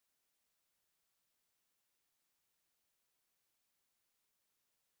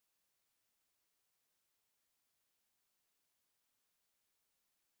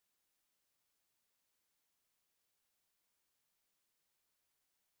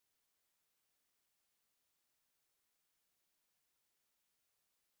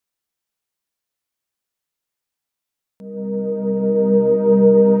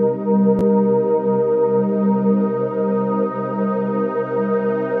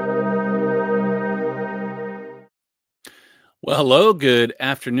Well, hello, good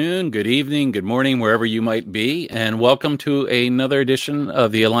afternoon, good evening, good morning, wherever you might be, and welcome to another edition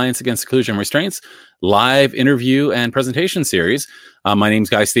of the Alliance Against Seclusion and Restraints live interview and presentation series. My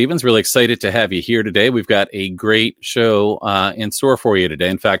name's Guy Stevens. Really excited to have you here today. We've got a great show in store for you today.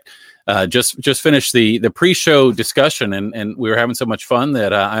 In fact, just finished the pre-show discussion, and we were having so much fun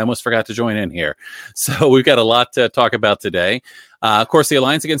that I almost forgot to join in here. So we've got a lot to talk about today. Of course, the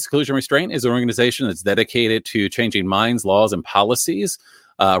Alliance Against Seclusion and Restraint is an organization that's dedicated to changing minds, laws, and policies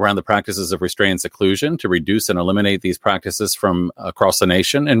around the practices of restraint and seclusion to reduce and eliminate these practices from across the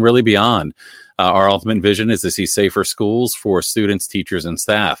nation and really beyond. Our ultimate vision is to see safer schools for students, teachers, and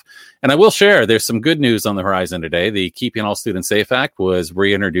staff. And I will share, there's some good news on the horizon today. The Keeping All Students Safe Act was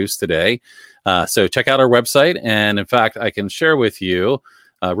reintroduced today. So check out our website. And in fact, I can share with you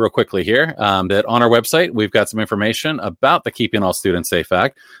real quickly here, that on our website, we've got some information about the Keeping All Students Safe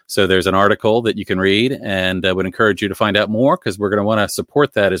Act. So there's an article that you can read, and I would encourage you to find out more because we're going to want to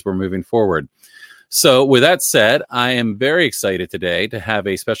support that as we're moving forward. So with that said, I am very excited today to have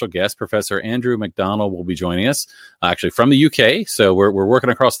a special guest. Professor Andrew McDonald will be joining us, actually from the UK. So we're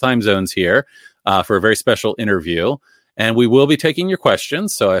working across time zones here for a very special interview. And we will be taking your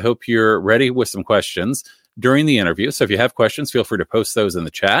questions. So I hope you're ready with some questions during the interview. So if you have questions, feel free to post those in the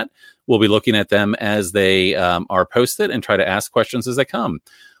chat. We'll be looking at them as they are posted and try to ask questions as they come.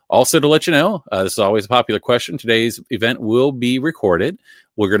 Also, to let you know, this is always a popular question. Today's event will be recorded.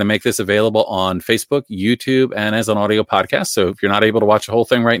 We're going to make this available on Facebook, YouTube, and as an audio podcast. So if you're not able to watch the whole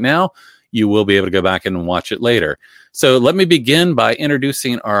thing right now, you will be able to go back and watch it later. So let me begin by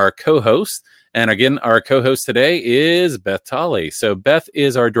introducing our co-host. And again, our co-host today is Beth Tolley. So Beth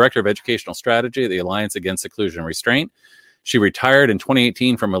is our Director of Educational Strategy at the Alliance Against Seclusion and Restraint. She retired in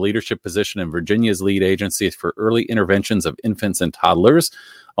 2018 from a leadership position in Virginia's lead agency for early interventions of infants and toddlers.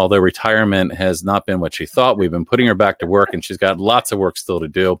 Although retirement has not been what she thought, we've been putting her back to work, and she's got lots of work still to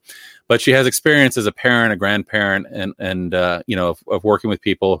do. But she has experience as a parent, a grandparent, and of working with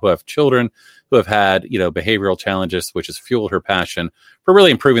people who have children who have had, behavioral challenges, which has fueled her passion for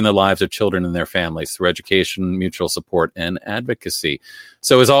really improving the lives of children and their families through education, mutual support, and advocacy.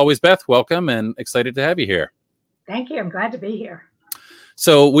 So as always, Beth, welcome and excited to have you here. Thank you. I'm glad to be here.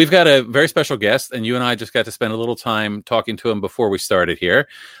 So we've got a very special guest, and you and I just got to spend a little time talking to him before we started here.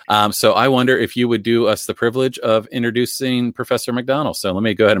 So I wonder if you would do us the privilege of introducing Professor McDonald. So let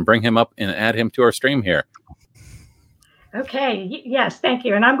me go ahead and bring him up and add him to our stream here. Okay. Yes, thank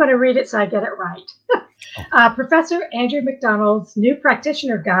you. And I'm going to read it so I get it right. Professor Andrew McDonald's new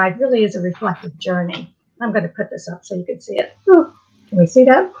practitioner guide really is a reflective journey. I'm going to put this up so you can see it. Ooh, can we see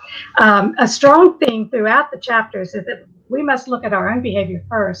that? A strong theme throughout the chapters is that we must look at our own behavior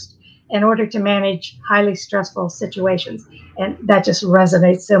first in order to manage highly stressful situations. And that just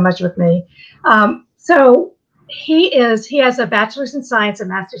resonates so much with me. So he has a bachelor's in science, a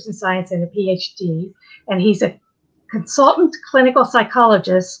master's in science, and a PhD. And he's a consultant clinical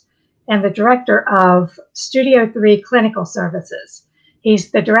psychologist and the director of Studio 3 Clinical Services.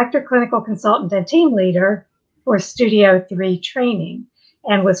 He's the director, clinical consultant, and team leader for Studio 3 training,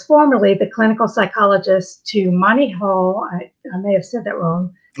 and was formerly the clinical psychologist to Monty Hall, I may have said that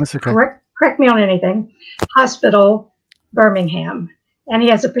wrong. That's okay. Correct me on anything, Hospital, Birmingham. And he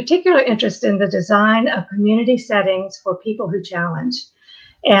has a particular interest in the design of community settings for people who challenge,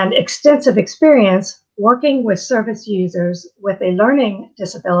 and extensive experience working with service users with a learning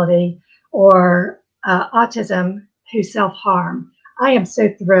disability or autism who self-harm. I am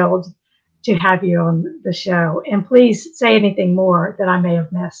so thrilled to have you on the show, and please say anything more that I may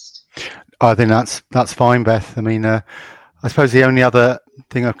have missed. I think that's fine, Beth. I mean, I suppose the only other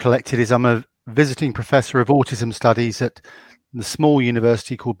thing I've collected is I'm a visiting professor of autism studies at the small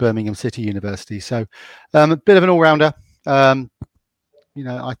university called Birmingham City University. So a bit of an all-rounder. I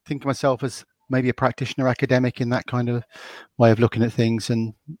think of myself as maybe a practitioner academic in that kind of way of looking at things.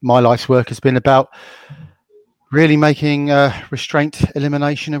 And my life's work has been about really making restraint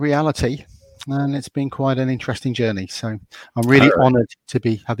elimination a reality. And it's been quite an interesting journey. So I'm really honored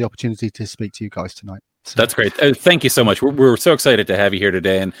to have the opportunity to speak to you guys tonight. So. That's great. Thank you so much. We're so excited to have you here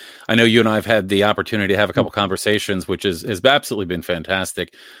today. And I know you and I have had the opportunity to have a couple conversations, which has absolutely been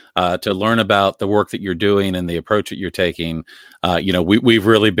fantastic to learn about the work that you're doing and the approach that you're taking. We've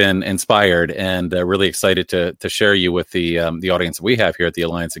really been inspired and really excited to share you with the audience that we have here at the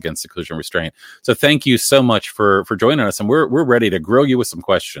Alliance Against Seclusion and Restraint. So thank you so much for joining us. And we're ready to grill you with some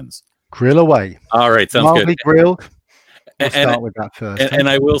questions. Grill away. All right. Sounds Mildly good. Grilled. We'll start with that first. And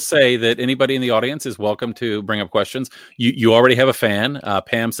I will say that anybody in the audience is welcome to bring up questions. You already have a fan.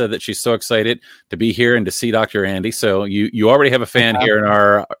 Pam said that she's so excited to be here and to see Dr. Andy. So you already have a fan here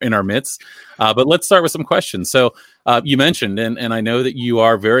in our midst. But let's start with some questions. So you mentioned, and I know that you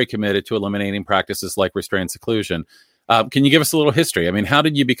are very committed to eliminating practices like restraint seclusion. Can you give us a little history? I mean, how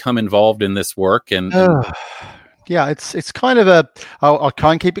did you become involved in this work? Yeah, it's kind of I'll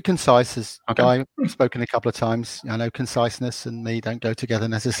try and keep it concise, as Guy spoken a couple of times. I know conciseness and me don't go together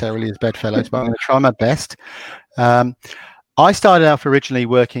necessarily as bedfellows, but I'm going to try my best. I started off originally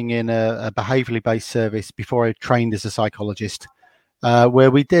working in a behaviourally based service before I trained as a psychologist,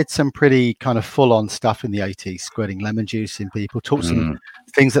 where we did some pretty kind of full-on stuff in the 80s, squirting lemon juice in people, taught some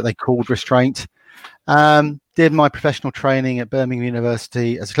things that they called restraint. Did my professional training at Birmingham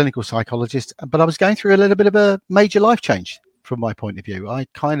University as a clinical psychologist, but I was going through a little bit of a major life change from my point of view. I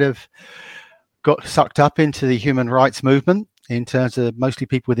kind of got sucked up into the human rights movement in terms of mostly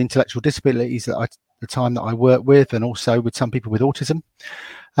people with intellectual disabilities at the time that I worked with, and also with some people with autism.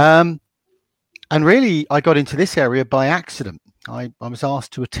 And really, I got into this area by accident. I was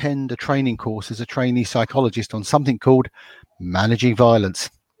asked to attend a training course as a trainee psychologist on something called managing violence.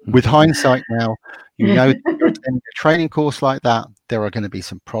 With hindsight now, you know, in a training course like that, there are going to be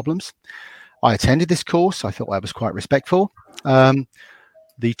some problems. I attended this course. I thought I was quite respectful.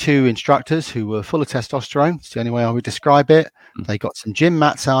 The two instructors, who were full of testosterone, it's the only way I would describe it, they got some gym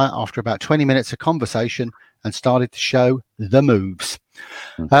mats out after about 20 minutes of conversation and started to show the moves.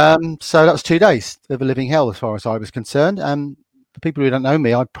 So that was 2 days of a living hell as far as I was concerned. For people who don't know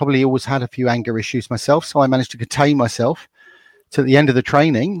me, I probably always had a few anger issues myself, so I managed to contain myself. So at the end of the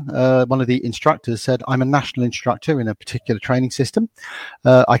training, one of the instructors said, I'm a national instructor in a particular training system.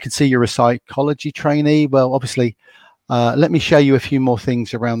 I can see you're a psychology trainee. Well, obviously, let me show you a few more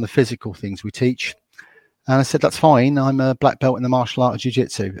things around the physical things we teach. And I said, that's fine. I'm a black belt in the martial art of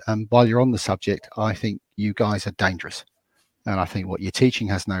jiu-jitsu. And while you're on the subject, I think you guys are dangerous. And I think what you're teaching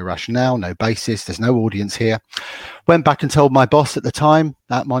has no rationale, no basis. There's no audience here. Went back and told my boss at the time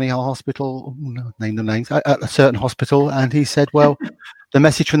at Monohil Hospital, name the names, at a certain hospital. And he said, well, the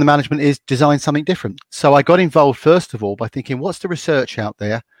message from the management is design something different. So I got involved, first of all, by thinking, what's the research out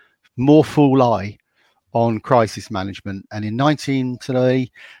there? More full eye on crisis management. And in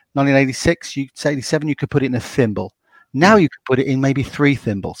 1986, 87, you could put it in a thimble. Now you could put it in maybe 3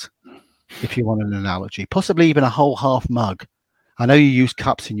 thimbles, if you want an analogy, possibly even a whole half mug. I know you use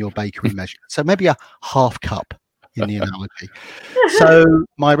cups in your bakery measurement, so maybe a half cup in the analogy. So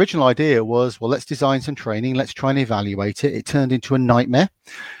my original idea was, well, let's design some training. Let's try and evaluate it. It turned into a nightmare.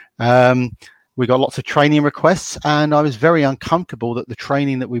 We got lots of training requests, and I was very uncomfortable that the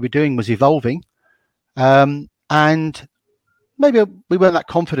training that we were doing was evolving. And maybe we weren't that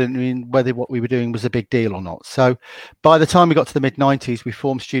confident in whether what we were doing was a big deal or not. So by the time we got to the mid-90s, we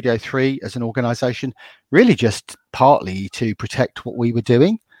formed Studio 3 as an organization, really just partly to protect what we were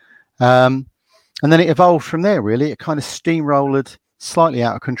doing. And then it evolved from there, really. It kind of steamrolled slightly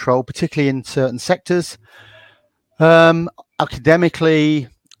out of control, particularly in certain sectors. Academically,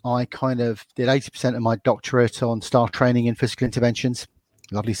 I kind of did 80% of my doctorate on staff training in physical interventions.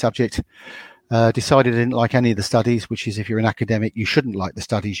 Lovely subject. Decided I didn't like any of the studies, which is, if you're an academic, you shouldn't like the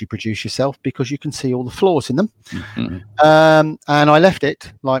studies you produce yourself because you can see all the flaws in them. And I left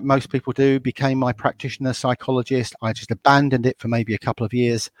it, like most people do, became my practitioner psychologist. I just abandoned it for maybe a couple of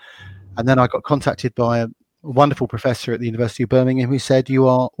years. And then I got contacted by a wonderful professor at the University of Birmingham who said, you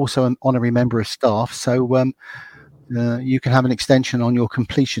are also an honorary member of staff, so you can have an extension on your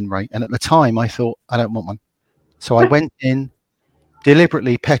completion rate. And at the time, I thought, I don't want one. So I went in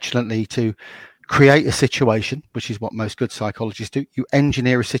deliberately, petulantly, to create a situation, which is what most good psychologists do. You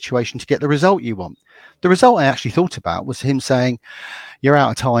engineer a situation to get the result you want. The result I actually thought about was him saying, you're out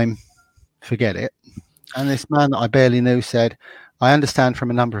of time, forget it. And this man that I barely knew said, I understand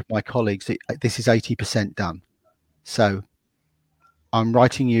from a number of my colleagues that this is 80% done. So I'm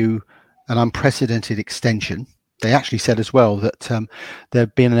writing you an unprecedented extension. They actually said as well that there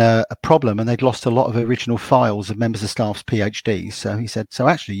had been a problem and they'd lost a lot of original files of members of staff's PhDs. So he said, so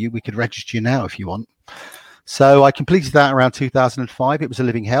actually we could register you now if you want. So I completed that around 2005. It was a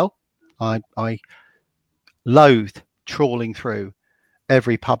living hell. I loathed trawling through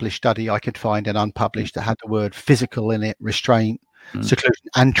every published study I could find and unpublished that had the word physical in it, restraint, seclusion,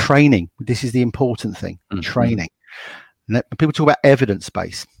 and training. This is the important thing, training. And people talk about evidence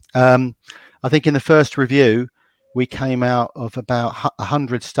base. I think in the first review, we came out of about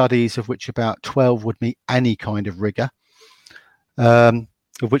 100 studies, of which about 12 would meet any kind of rigor, of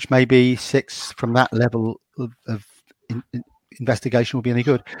which maybe 6 from that level of investigation will be any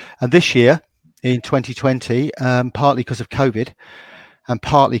good. And this year, in 2020, partly because of COVID and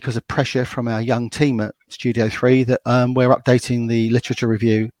partly because of pressure from our young team at Studio 3 that we're updating the literature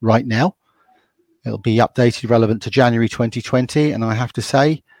review right now. It'll be updated relevant to January 2020. And I have to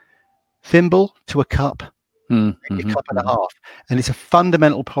say, thimble to a cup, a cup and a half. And it's a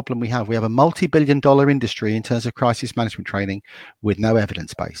fundamental problem we have. We have a multi-billion-dollar industry in terms of crisis management training with no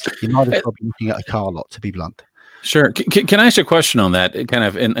evidence base. You might as well be looking at a car lot, to be blunt. Sure. Can I ask you a question on that? Kind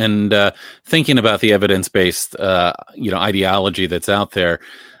of, and thinking about the evidence-based, ideology that's out there.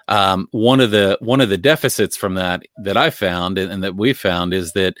 One of the deficits from that I found and that we found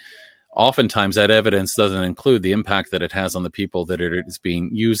is that oftentimes that evidence doesn't include the impact that it has on the people that it is being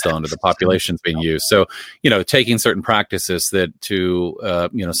used on, or the population's being used. So, taking certain practices that to,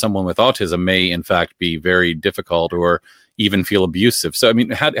 someone with autism may in fact be very difficult or even feel abusive. So, I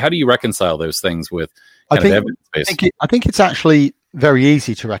mean, how do you reconcile those things with evidence-based? I think it's actually very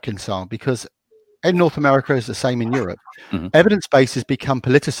easy to reconcile because in North America is the same in Europe. Evidence-based has become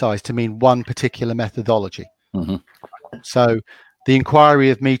politicized to mean one particular methodology. So the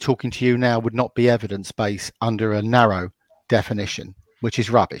inquiry of me talking to you now would not be evidence-based under a narrow definition, which is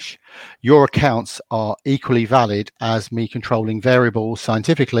rubbish. Your accounts are equally valid as me controlling variables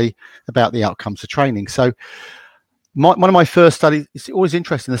scientifically about the outcomes of training. So one of my first studies, it's always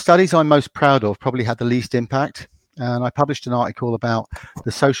interesting, the studies I'm most proud of probably had the least impact. And I published an article about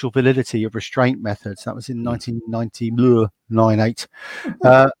the social validity of restraint methods. That was in 1998.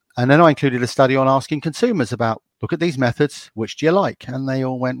 And then I included a study on asking consumers about, look at these methods, which do you like? And they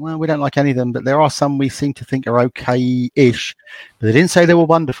all went, well, we don't like any of them, but there are some we seem to think are okay-ish. But they didn't say they were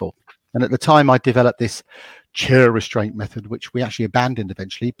wonderful. And at the time, I developed this chair restraint method, which we actually abandoned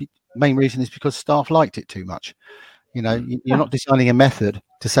eventually. The main reason is because staff liked it too much. You're not designing a method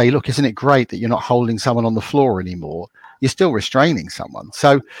to say, look, isn't it great that you're not holding someone on the floor anymore? You're still restraining someone.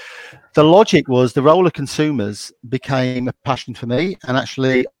 So the logic was the role of consumers became a passion for me. And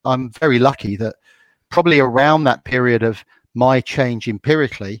actually, I'm very lucky that probably around that period of my change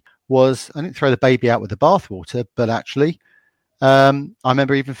empirically was, I didn't throw the baby out with the bathwater, but actually, I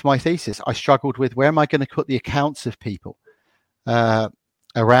remember even for my thesis, I struggled with where am I going to put the accounts of people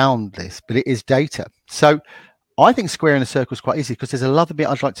around this, but it is data. So I think squaring the circle is quite easy because there's another bit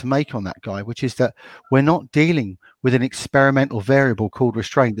I'd like to make on that, Guy, which is that we're not dealing with an experimental variable called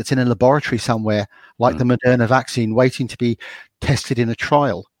restraint that's in a laboratory somewhere like the Moderna vaccine waiting to be tested in a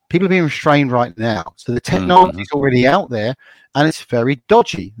trial. People are being restrained right now. So the technology is already out there and it's very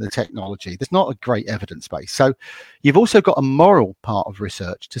dodgy, the technology. There's not a great evidence base. So you've also got a moral part of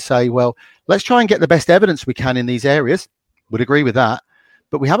research to say, well, let's try and get the best evidence we can in these areas. Would agree with that.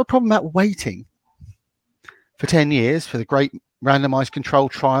 But we have a problem about waiting for 10 years for the great randomized control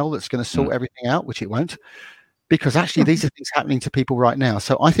trial that's going to sort everything out, which it won't, because actually these are things happening to people right now.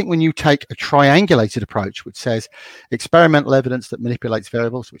 So I think when you take a triangulated approach, which says experimental evidence that manipulates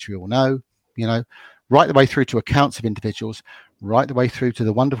variables, which we all know, right the way through to accounts of individuals, right the way through to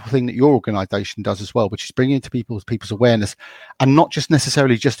the wonderful thing that your organization does as well, which is bringing to people's awareness, and not just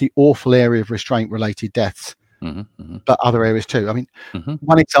necessarily just the awful area of restraint related deaths, but other areas too. I mean,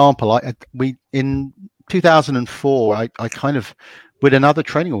 one example, in 2004, I kind of, with another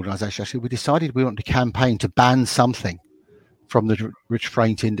training organization, actually, we decided we wanted to campaign to ban something from the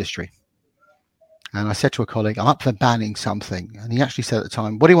restraint industry. And I said to a colleague, I'm up for banning something. And he actually said at the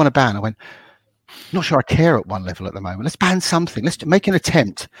time, what do you want to ban? I went, not sure I care at one level at the moment. Let's ban something. Let's make an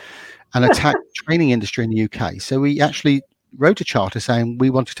attempt and attack the training industry in the UK. So we actually wrote a charter saying we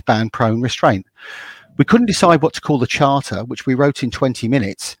wanted to ban prone restraint. We couldn't decide what to call the charter, which we wrote in 20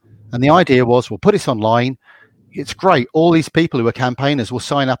 minutes. And the idea was, we'll put this online. It's great. All these people who are campaigners will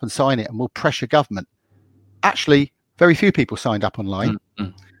sign up and sign it and we'll pressure government. Actually, very few people signed up online.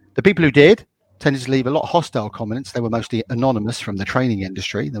 The people who did tended to leave a lot of hostile comments. They were mostly anonymous from the training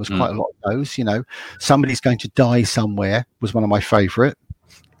industry. There was quite a lot of those, somebody's going to die somewhere was one of my favorite.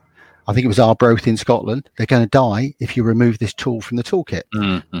 I think it was Arbroath in Scotland. They're going to die if you remove this tool from the toolkit.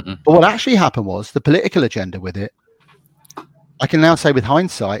 But what actually happened was the political agenda with it. I can now say with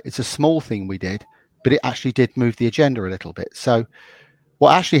hindsight, it's a small thing we did, but it actually did move the agenda a little bit. So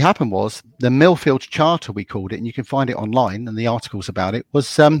what actually happened was the Millfield Charter, we called it, and you can find it online and the articles about it,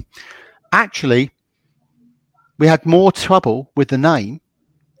 was actually we had more trouble with the name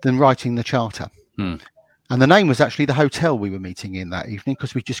than writing the charter. And the name was actually the hotel we were meeting in that evening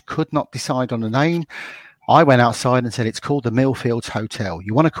because we just could not decide on a name. I went outside and said, it's called the Millfields Hotel.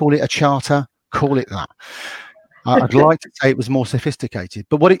 You want to call it a charter? Call it that. I'd like to say it was more sophisticated.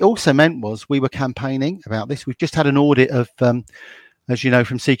 But what it also meant was we were campaigning about this. We've just had an audit of, as you know,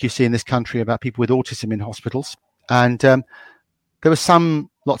 from CQC in this country about people with autism in hospitals. And there were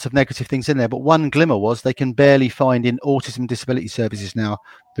lots of negative things in there, but one glimmer was they can barely find in autism disability services now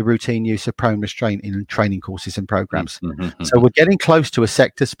the routine use of prone restraint in training courses and programs. So we're getting close to a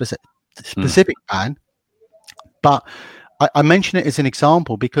sector specific ban, but I mention it as an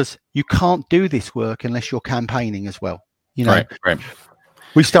example because you can't do this work unless you're campaigning as well. You know, right.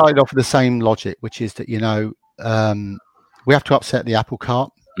 We started off with the same logic, which is that, you know, we have to upset the apple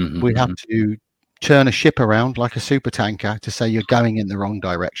cart. We have to turn a ship around like a super tanker to say you're going in the wrong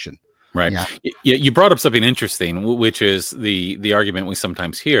direction. Right. Yeah. You brought up something interesting, which is the argument we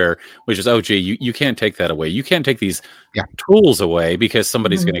sometimes hear, which is, oh, gee, you can't take that away. You can't take these tools away because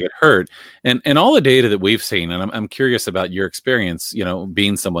somebody's going to get hurt. And all the data that we've seen, and I'm curious about your experience, you know,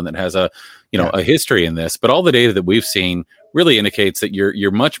 being someone that has a history in this, but all the data that we've seen really indicates that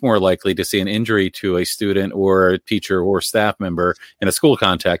you're much more likely to see an injury to a student or a teacher or staff member in a school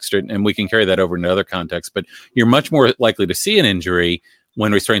context, and we can carry that over into other contexts, but you're much more likely to see an injury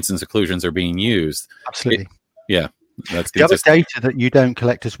when restraints and seclusions are being used. Absolutely. That's the other data that you don't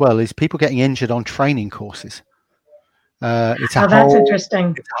collect as well is people getting injured on training courses. That's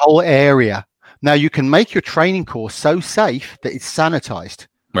interesting. It's a whole area. Now you can make your training course so safe that it's sanitized.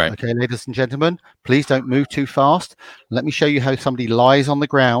 Right. Okay, ladies and gentlemen, please don't move too fast. Let me show you how somebody lies on the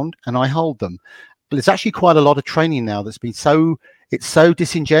ground and I hold them. But there's actually quite a lot of training now that's been it's so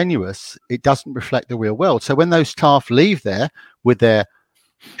disingenuous, it doesn't reflect the real world. So when those staff leave there with their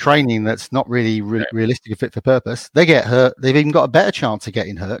training that's not really realistic or fit for purpose, they get hurt. They've even got a better chance of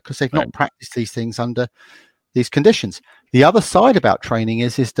getting hurt because they've not practiced these things under these conditions. The other side about training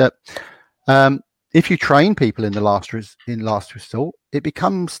is that if you train people in the last resort, it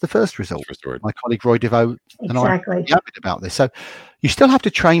becomes the first resort. My colleague Roy DeVoe and I are about this. So you still have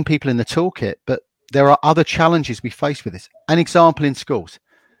to train people in the toolkit, but there are other challenges we face with this. An example in schools.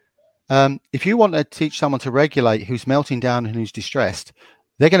 If you want to teach someone to regulate who's melting down and who's distressed,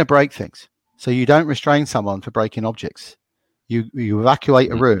 they're going to break things. So you don't restrain someone for breaking objects. You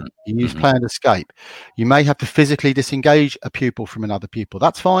evacuate a room. You use planned escape. You may have to physically disengage a pupil from another pupil.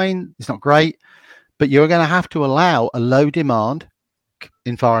 That's fine. It's not great. But you're going to have to allow a low demand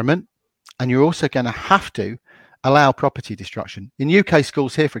environment. And you're also going to have to allow property destruction. In UK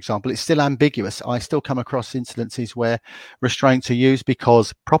schools here, for example, it's still ambiguous. I still come across incidences where restraints are used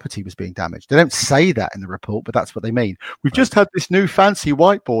because property was being damaged. They don't say that in the report, but that's what they mean. We've just had this new fancy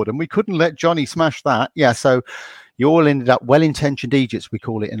whiteboard and we couldn't let Johnny smash that. Yeah, so you all ended up well-intentioned idiots, we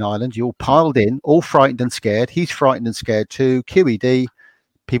call it in Ireland. You all piled in, all frightened and scared. He's frightened and scared too. QED,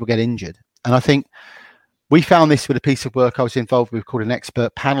 people get injured. And I think we found this with a piece of work I was involved with called an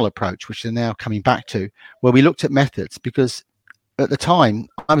expert panel approach, which they're now coming back to, where we looked at methods because at the time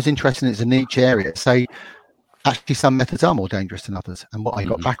I was interested in it as a niche area. Say, actually, some methods are more dangerous than others. And what I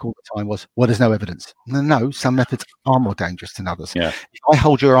got back all the time was, well, there's no evidence. No, some methods are more dangerous than others. Yeah. If I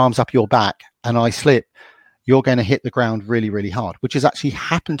hold your arms up your back and I slip, you're going to hit the ground really, really hard, which has actually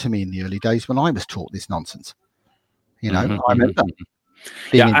happened to me in the early days when I was taught this nonsense. You know, I remember.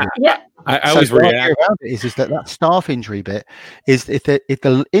 I always react around it is that staff injury bit is if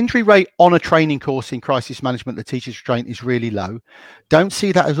the injury rate on a training course in crisis management, the teacher's restraint is really low, don't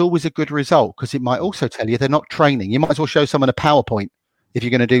see that as always a good result because it might also tell you they're not training. You might as well show someone a PowerPoint if you're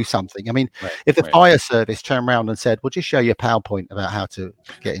going to do something. I mean, if the fire service turned around and said, "We'll just show you a PowerPoint about how to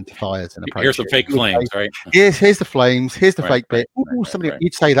get into fires and approach." Here's the fake flames, right? Here's the flames. Here's the fake bit.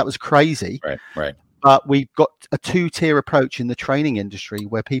 You'd say that was crazy. Right. But we've got a two-tier approach in the training industry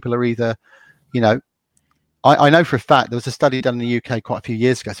where people are either, you know, I know for a fact there was a study done in the UK quite a few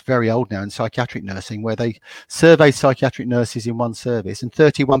years ago. It's very old now in psychiatric nursing where they surveyed psychiatric nurses in one service and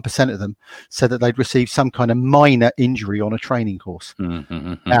 31% of them said that they'd received some kind of minor injury on a training course.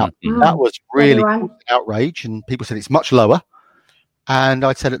 Now, that was really outrage and people said it's much lower. And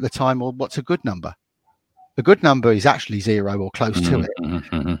I said at the time, well, what's a good number? A good number is actually 0 or close to it.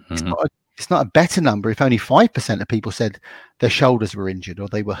 It's not a better number if only 5% of people said their shoulders were injured or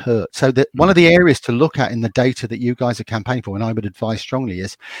they were hurt. So that one of the areas to look at in the data that you guys are campaigning for, and I would advise strongly,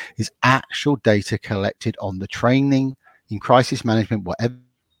 is actual data collected on the training in crisis management, whatever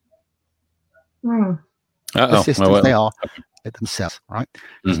the systems they are themselves, right?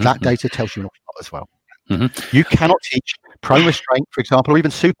 Because that data tells you an awful lot as well. You cannot teach prone restraint, for example, or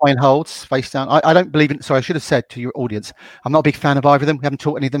even supine holds face down. I don't believe in. Sorry, I should have said to your audience, I'm not a big fan of either of them. We haven't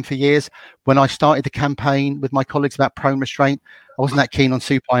taught any of them for years. When I started the campaign with my colleagues about prone restraint, I wasn't that keen on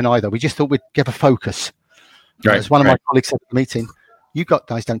supine either. We just thought we'd give a focus. As one of my colleagues said at the meeting, you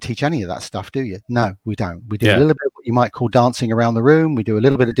guys don't teach any of that stuff, do you? No, we don't. We do a little bit of what you might call dancing around the room. We do a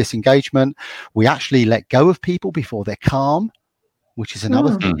little bit of disengagement. We actually let go of people before they're calm. which is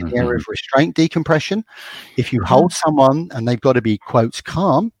another thing in the area of restraint decompression. If you hold someone and they've got to be, quotes,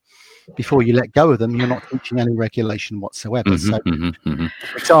 calm before you let go of them, you're not teaching any regulation whatsoever. So,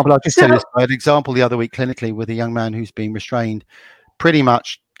 for example, I'll just tell you an example the other week clinically with a young man who's been restrained, pretty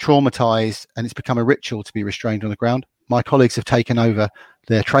much traumatized, and it's become a ritual to be restrained on the ground. My colleagues have taken over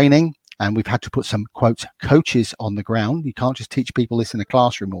their training, and we've had to put some, quote, coaches on the ground. You can't just teach people this in a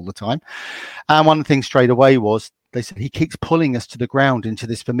classroom all the time. And one of the things straight away was, they said, he keeps pulling us to the ground into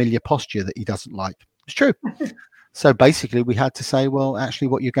this familiar posture that he doesn't like. It's true. So basically we had to say, well, actually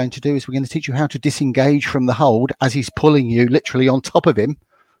what you're going to do is we're going to teach you how to disengage from the hold as he's pulling you literally on top of him,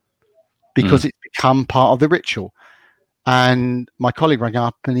 because it's become part of the ritual. And my colleague rang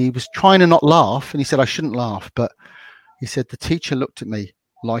up and he was trying to not laugh. And he said, I shouldn't laugh. But he said, the teacher looked at me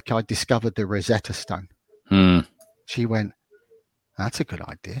like I discovered the Rosetta Stone. She went, that's a good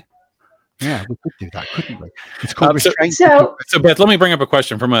idea. Yeah, we could do that, couldn't we? It's called restraint. So Beth, let me bring up a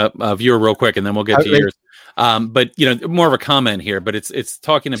question from a viewer real quick, and then we'll get to yours. But more of a comment here. But it's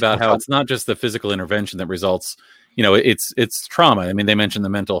talking about how it's not just the physical intervention that results. It's trauma. I mean, they mentioned the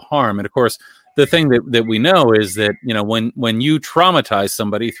mental harm, and of course, the thing that we know is that when you traumatize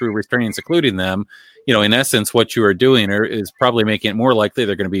somebody through restraining and secluding them, in essence, what you are doing is probably making it more likely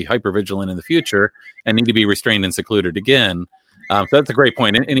they're going to be hypervigilant in the future and need to be restrained and secluded again. So that's a great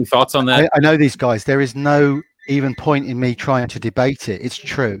point. Any thoughts on that? I know these guys. There is no even point in me trying to debate it. It's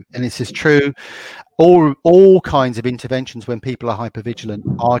true. And it's as true. All kinds of interventions when people are hypervigilant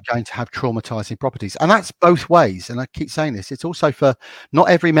are going to have traumatizing properties. And that's both ways. And I keep saying this. It's also for not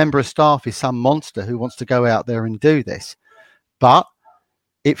every member of staff is some monster who wants to go out there and do this. But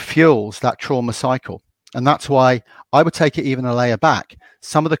it fuels that trauma cycle. And that's why I would take it even a layer back.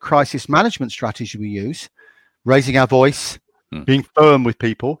 Some of the crisis management strategies we use, raising our voice, being firm with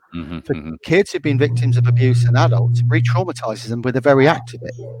people, for kids who've been victims of abuse and adults, re-traumatizes them with the very act of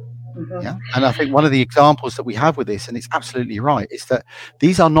it. Yeah. And I think one of the examples that we have with this, and it's absolutely right, is that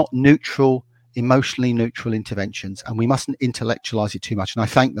these are not emotionally neutral interventions, and we mustn't intellectualize it too much. And I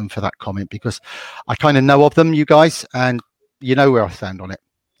thank them for that comment, because I kind of know of them, you guys, and you know where I stand on it.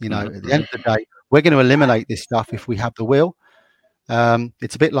 At the end of the day, we're going to eliminate this stuff if we have the will.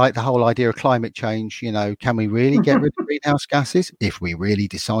 It's a bit like the whole idea of climate change. Can we really get rid of greenhouse gases? If we really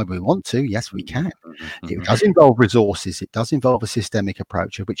decide we want to, yes, we can. It does involve resources. It does involve a systemic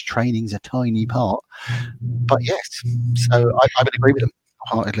approach, of which training's a tiny part. But yes, so I would agree with them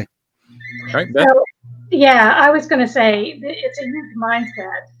wholeheartedly. Right, so, yeah, I was going to say it's a huge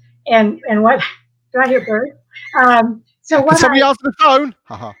mindset. And what do I hear, Bert? So what? Somebody answer the phone.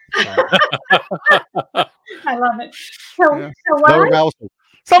 I love it. So what?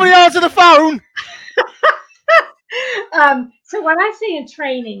 Somebody answer the phone. So what I see in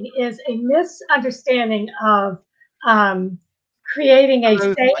training is a misunderstanding of creating a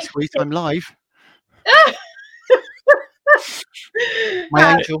safe. Sweet, I'm live.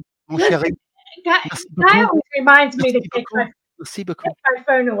 My angel, mon chéri. Guy always reminds me to take my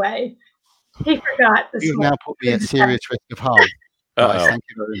phone away. He forgot this. You've now put me at serious risk of harm. Nice, thank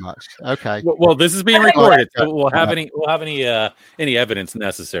you very much. Okay. Well, this is being recorded, so we'll have any evidence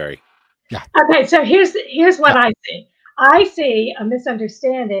necessary. Yeah. Okay. So here's what I see. I see a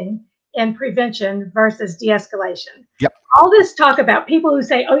misunderstanding in prevention versus de-escalation. Yep. All this talk about people who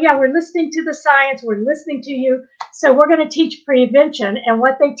say, "Oh yeah, we're listening to the science, we're listening to you, so we're going to teach prevention," and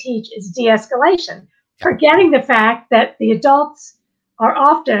what they teach is de-escalation, forgetting the fact that the adults are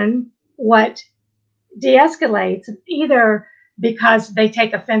often what de-escalates, either because they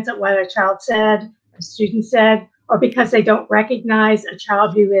take offense at what a child said, a student said, or because they don't recognize a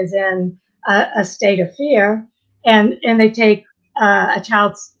child who is in a state of fear, and they take a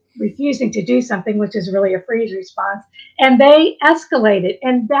child's refusing to do something, which is really a freeze response, and they escalate it.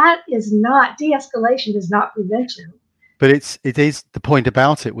 And that is not, de-escalation is not prevention. But it is the point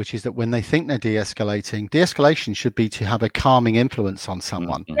about it, which is that when they think they're de-escalating, de-escalation should be to have a calming influence on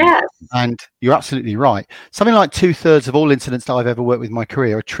someone. Yes. And you're absolutely right. Something like 2/3 of all incidents that I've ever worked with in my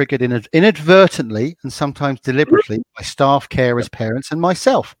career are triggered inadvertently and sometimes deliberately by staff, carers, parents, and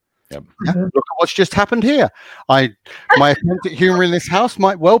myself. Yep. Yeah? Look at what's just happened here. My attempt at humor in this house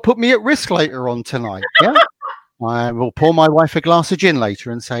might well put me at risk later on tonight. Yeah. I will pour my wife a glass of gin later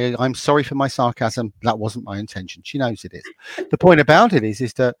and say, I'm sorry for my sarcasm. That wasn't my intention. She knows it is. The point about it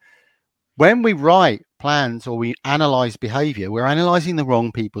is that when we write plans or we analyze behavior, we're analyzing the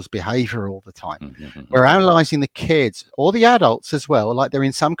wrong people's behavior all the time. We're analyzing the kids or the adults as well, like they're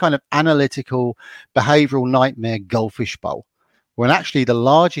in some kind of analytical behavioral nightmare goldfish bowl, when actually the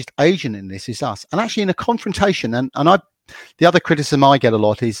largest agent in this is us. And actually in a confrontation, and the other criticism I get a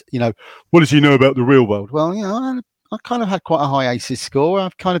lot is, what does he know about the real world? Well, I kind of had quite a high ACEs score.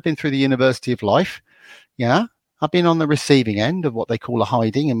 I've kind of been through the university of life. Yeah. I've been on the receiving end of what they call a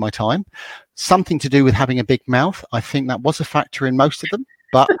hiding in my time. Something to do with having a big mouth. I think that was a factor in most of them,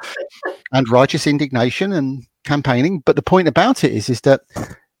 and righteous indignation and campaigning. But the point about it is that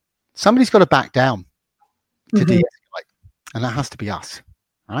somebody's got to back down to de-escalate, and that has to be us,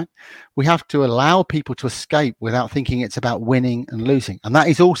 right? We have to allow people to escape without thinking it's about winning and losing. And that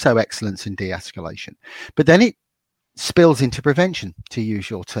is also excellence in de-escalation. But then it spills into prevention, to use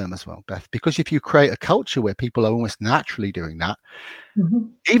your term as well, Beth, because if you create a culture where people are almost naturally doing that,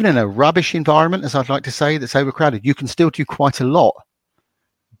 even in a rubbish environment, as I'd like to say, that's overcrowded, you can still do quite a lot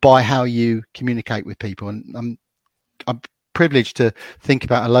by how you communicate with people. And I'm privileged to think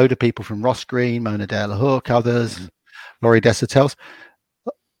about a load of people from Ross Green, Mona De La Hook, others, Laurie Desautel.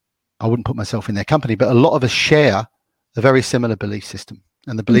 I wouldn't put myself in their company, but a lot of us share a very similar belief system.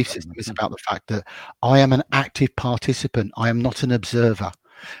 And the belief system is about the fact that I am an active participant. I am not an observer.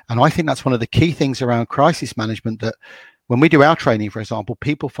 And I think that's one of the key things around crisis management, that when we do our training, for example,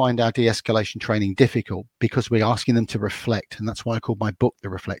 people find our de-escalation training difficult because we're asking them to reflect. And that's why I called my book The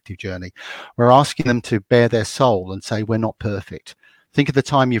Reflective Journey. We're asking them to bare their soul and say, we're not perfect. Think of the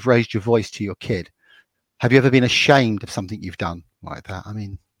time you've raised your voice to your kid. Have you ever been ashamed of something you've done like that? I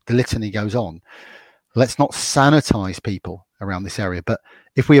mean, the litany goes on. Let's not sanitize people around this area. But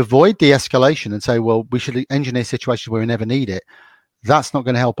if we avoid de-escalation and say, well, we should engineer situations where we never need it, that's not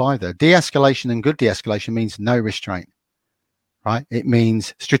going to help either. De-escalation and good de-escalation means no restraint, right? It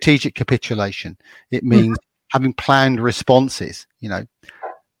means strategic capitulation. It means having planned responses. You know,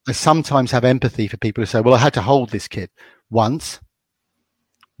 I sometimes have empathy for people who say, well, I had to hold this kid once.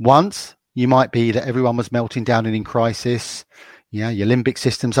 You might be that everyone was melting down and in crisis. Yeah, your limbic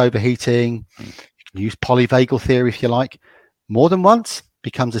system's overheating. You can use polyvagal theory if you like. More than once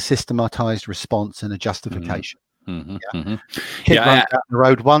becomes a systematized response and a justification. Kid runs down the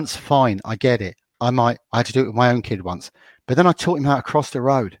road once, fine, I get it. I had to do it with my own kid once, but then I taught him how to cross the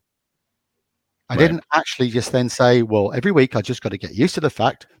road. I didn't actually just then say, well, every week I just got to get used to the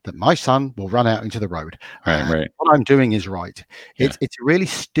fact that my son will run out into the road. What I'm doing is right. It's a really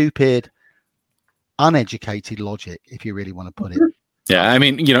stupid, uneducated logic, if you really want to put it. Yeah, I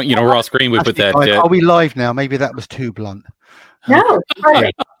mean, Ross Green would put that. Are we live now? Maybe that was too blunt. No,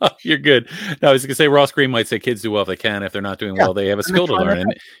 right. You're good. No, I was going to say Ross Green might say kids do well if they can. If they're not doing well, they have a skill to learn.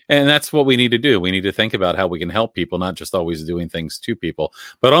 And that's what we need to do. We need to think about how we can help people, not just always doing things to people.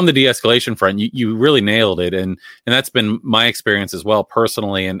 But on the de-escalation front, you really nailed it. And that's been my experience as well,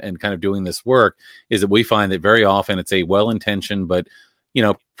 personally, and kind of doing this work, is that we find that very often it's a well-intentioned, but,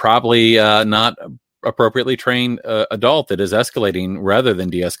 probably not appropriately trained adult that is escalating rather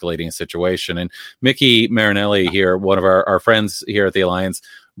than de-escalating a situation. And Mickey Marinelli here, one of our friends here at the Alliance,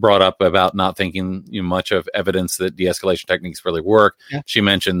 brought up about not thinking much of evidence that de-escalation techniques really work. Yeah. She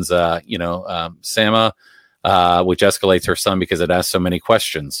mentions, Sama, which escalates her son because it asks so many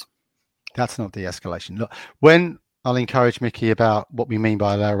questions. That's not de-escalation. Look, when I'll encourage Mickey about what we mean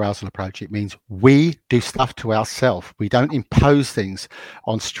by a low arousal approach, it means we do stuff to ourselves. We don't impose things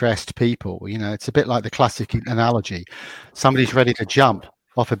on stressed people. It's a bit like the classic analogy. Somebody's ready to jump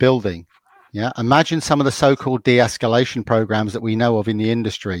off a building. Yeah. Imagine some of the so-called de-escalation programs that we know of in the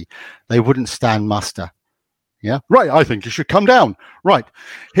industry. They wouldn't stand muster. Yeah. Right. I think you should come down. Right.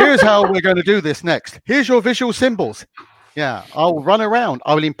 Here's how we're going to do this next. Here's your visual symbols. Yeah. I'll run around.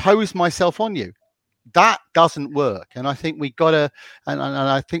 I will impose myself on you. That doesn't work. And I think we got to, and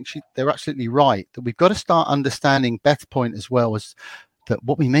I think they're absolutely right, that we've got to start understanding Beth's point as well, as that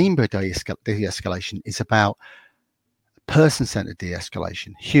what we mean by de-escalation is about person-centered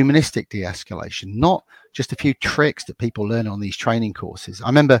de-escalation, humanistic de-escalation, not just a few tricks that people learn on these training courses. I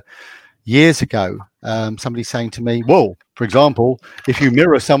remember years ago, somebody saying to me, well, for example, if you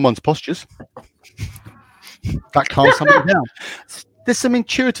mirror someone's postures, that calms somebody down. There's some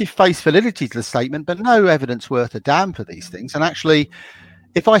intuitive face validity to the statement, but no evidence worth a damn for these things. And actually,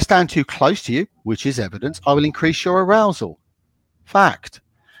 if I stand too close to you, which is evidence, I will increase your arousal. Fact.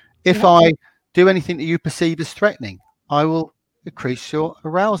 If I do anything that you perceive as threatening, I will increase your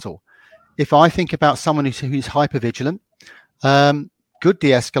arousal. If I think about someone who's hypervigilant, good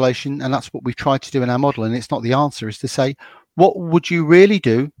de-escalation, and that's what we've tried to do in our model, and it's not the answer, is to say, what would you really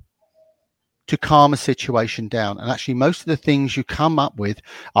do to calm a situation down? And actually, most of the things you come up with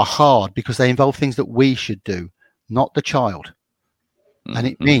are hard because they involve things that we should do, not the child. And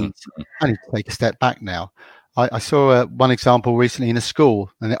it means, I need to take a step back now. I saw one example recently in a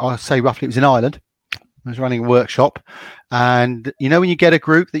school, and I'll say roughly it was in Ireland. I was running a workshop, and when you get a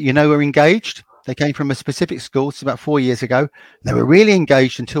group that are engaged, They came from a specific school. It's about 4 years ago. They were really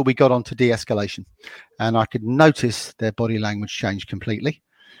engaged until we got on to de-escalation. And I could notice their body language change completely.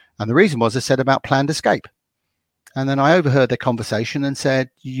 And the reason was I said about planned escape. And then I overheard their conversation and said,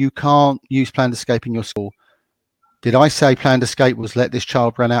 you can't use planned escape in your school. Did I say planned escape was let this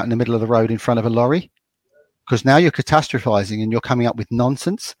child run out in the middle of the road in front of a lorry? Because now you're catastrophizing and you're coming up with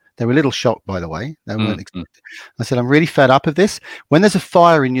nonsense. They were a little shocked, by the way. They weren't expecting. I said, I'm really fed up of this. When there's a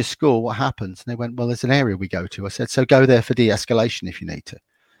fire in your school, what happens? And they went, well, there's an area we go to. I said, so go there for de-escalation if you need to.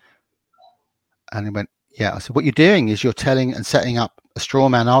 And they went, yeah. I said, what you're doing is you're telling and setting up a straw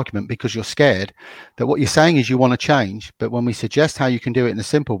man argument because you're scared that what you're saying is you want to change. But when we suggest how you can do it in a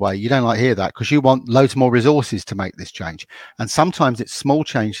simple way, you don't like to hear that because you want loads more resources to make this change. And sometimes it's small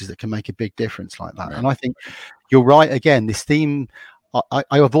changes that can make a big difference like that. Right. And I think you're right. Again, this theme, I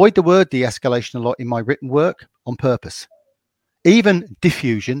avoid the word de-escalation a lot in my written work on purpose. Even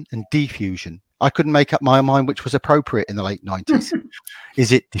diffusion and deffusion. I couldn't make up my mind which was appropriate in the late 90s.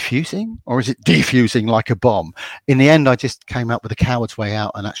 Is it diffusing or is it defusing like a bomb? In the end, I just came up with a coward's way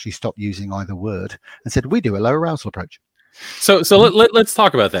out and actually stopped using either word and said, we do a low arousal approach. So let's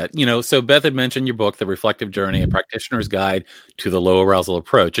talk about that. So Beth had mentioned your book, The Reflective Journey, A Practitioner's Guide to the Low Arousal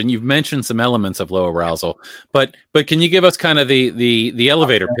Approach. And you've mentioned some elements of low arousal, but can you give us kind of the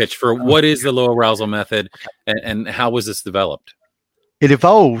elevator pitch for what is the low arousal method and how was this developed? It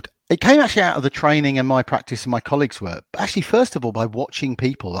evolved. It came actually out of the training and my practice and my colleagues' work. But actually, first of all, by watching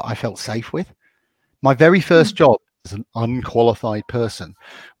people that I felt safe with. My very first job as an unqualified person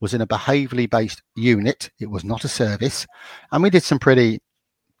was in a behaviourally based unit. It was not a service. And we did some pretty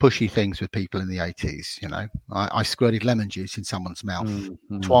pushy things with people in the 80s. I squirted lemon juice in someone's mouth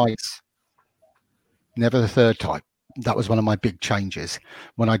twice. Never the third time. That was one of my big changes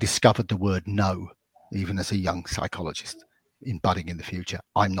when I discovered the word no, even as a young psychologist. In budding in the future,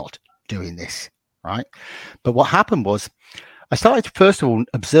 I'm not doing this, right? But what happened was I started to first of all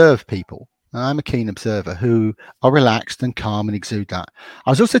observe people. I'm a keen observer who are relaxed and calm and exude that.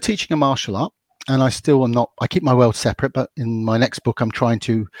 I was also teaching a martial art and I still am not, I keep my world separate, but in my next book, I'm trying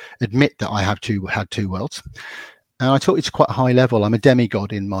to admit that I had two worlds. And I taught it to quite a high level. I'm a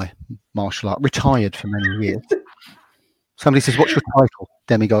demigod in my martial art, retired for many years. Somebody says, what's your title?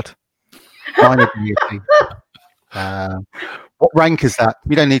 Demigod. Minor deity. What rank is that?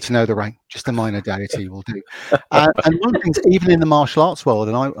 We don't need to know the rank, just a minor deity will do. And one of the things, even in the martial arts world,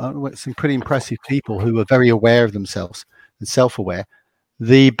 and I met some pretty impressive people who were very aware of themselves and self-aware,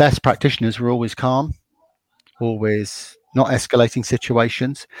 the best practitioners were always calm, always not escalating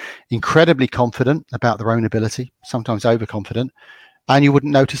situations, incredibly confident about their own ability, sometimes overconfident, and you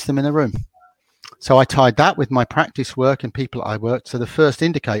wouldn't notice them in a room. So I tied that with my practice work and people I worked. So the first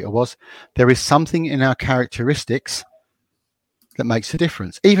indicator was there is something in our characteristics that makes a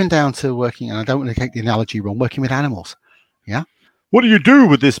difference, even down to working, and I don't want to take the analogy wrong, working with animals. Yeah. What do you do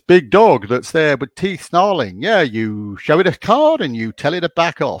with this big dog that's there with teeth snarling? Yeah, you show it a card and you tell it to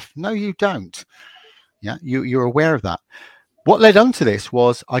back off. No, you don't. Yeah, you're aware of that. What led on to this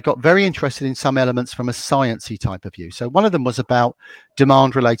was I got very interested in some elements from a sciencey type of view. So one of them was about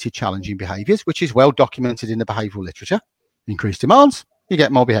demand-related challenging behaviors, which is well documented in the behavioral literature. Increase demands, you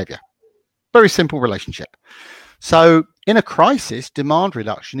get more behavior. Very simple relationship. So in a crisis, demand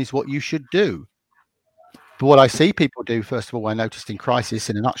reduction is what you should do. But what I see people do, first of all, I noticed in crisis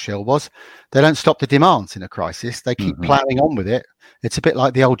in a nutshell was they don't stop the demands in a crisis. They keep plowing on with it. It's a bit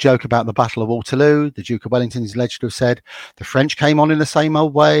like the old joke about the Battle of Waterloo. The Duke of Wellington is alleged to have said, the French came on in the same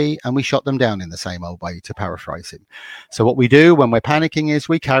old way and we shot them down in the same old way, to paraphrase him. So what we do when we're panicking is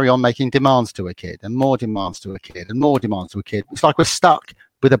we carry on making demands to a kid and more demands to a kid and more demands to a kid. It's like we're stuck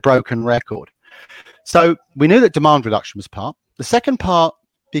with a broken record. So we knew that demand reduction was part. The second part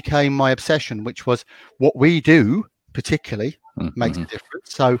became my obsession, which was what we do particularly makes a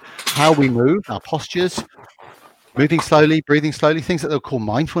difference. So how we move, our postures, moving slowly, breathing slowly, things that they'll call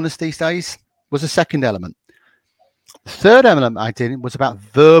mindfulness these days, was a second element. The third element I did was about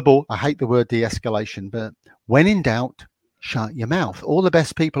verbal, I hate the word de-escalation, but when in doubt, shut your mouth. All the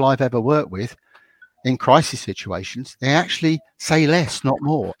best people I've ever worked with in crisis situations, they actually say less, not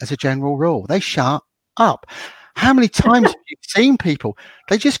more, as a general rule. They shut up. How many times have you seen people?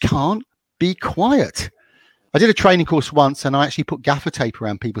 They just can't be quiet. I did a training course once and I actually put gaffer tape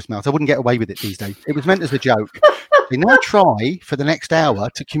around people's mouths. I wouldn't get away with it these days. It was meant as a joke. They now try for the next hour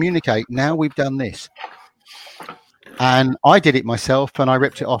to communicate. Now we've done this. And I did it myself and I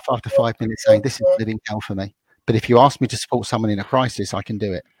ripped it off after 5 minutes saying, this is living hell for me. But if you ask me to support someone in a crisis, I can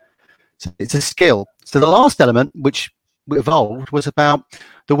do it. So it's a skill. So the last element, which evolved, was about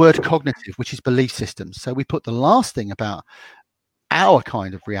the word cognitive, which is belief systems. So we put the last thing about our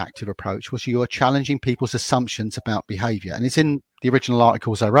kind of reactive approach was you are challenging people's assumptions about behavior. And it's in the original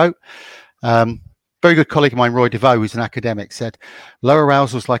articles I wrote. Very good colleague of mine, Roy DeVoe, who's an academic, said, low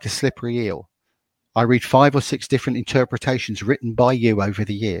arousal is like a slippery eel. I read 5 or 6 different interpretations written by you over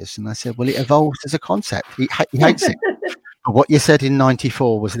the years. And I said, well, it evolves as a concept. He hates it. But what you said in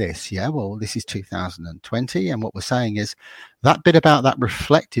 94 was this. Yeah, well, this is 2020. And what we're saying is that bit about that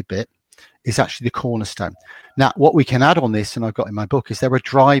reflective bit is actually the cornerstone. Now, what we can add on this, and I've got in my book, is there are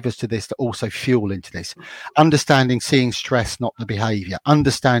drivers to this that also fuel into this. Understanding, seeing stress, not the behavior.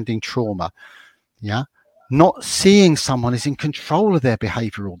 Understanding trauma. Yeah. Not seeing someone is in control of their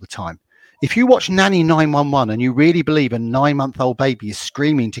behavior all the time. If you watch Nanny 911 and you really believe a 9-month-old baby is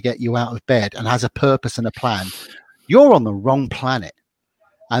screaming to get you out of bed and has a purpose and a plan, you're on the wrong planet.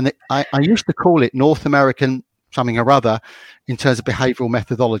 And I used to call it North American something or other in terms of behavioral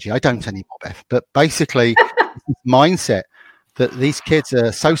methodology. I don't anymore, Beth. But basically, this mindset that these kids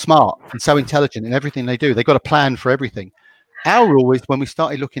are so smart and so intelligent in everything they do. They've got a plan for everything. Our rule is when we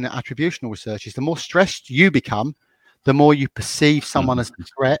started looking at attributional research is the more stressed you become, the more you perceive someone as a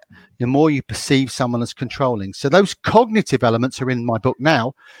threat, the more you perceive someone as controlling. So those cognitive elements are in my book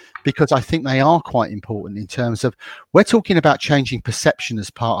now because I think they are quite important in terms of we're talking about changing perception as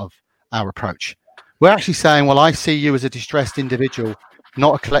part of our approach. We're actually saying, well, I see you as a distressed individual,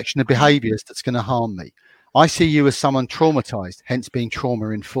 not a collection of behaviors that's going to harm me. I see you as someone traumatized, hence being trauma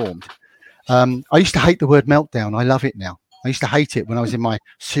informed. I used to hate the word meltdown. I love it now. I used to hate it when I was in my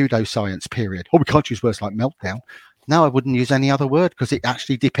pseudoscience period. Oh, we can't use words like meltdown. No, I wouldn't use any other word because it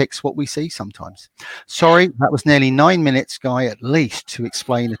actually depicts what we see sometimes. Sorry, that was nearly 9 minutes, Guy, at least, to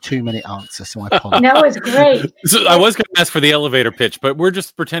explain a 2-minute answer. So I apologize. No, it's great. So I was going to ask for the elevator pitch, but we're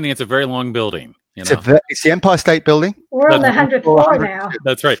just pretending it's a very long building. You know? It's the Empire State Building. We're on the 100th floor now.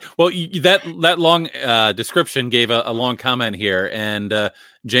 That's right. Well, that long description gave a long comment here. And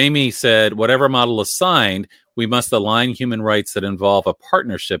Jamie said, whatever model assigned, we must align human rights that involve a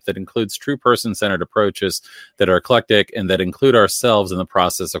partnership that includes true person-centered approaches that are eclectic and that include ourselves in the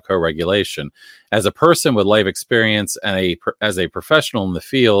process of co-regulation. As a person with life experience and as a professional in the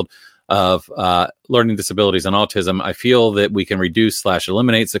field of learning disabilities and autism, I feel that we can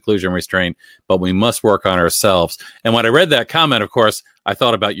reduce/eliminate seclusion restraint, but we must work on ourselves. And when I read that comment, of course, I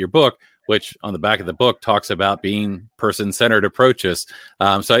thought about your book, which on the back of the book talks about being person-centered approaches.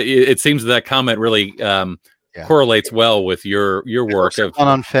 So it seems that comment really correlates well with your work. An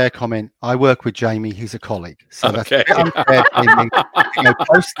unfair comment. I work with Jamie. He's a colleague. So okay. That's unfair.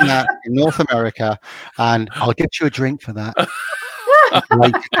 Posting that in North America, and I'll get you a drink for that.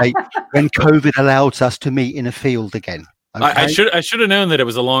 When COVID allows us to meet in a field again. Okay? I should have known that it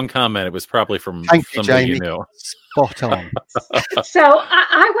was a long comment. It was probably from somebody you know. Spot on. So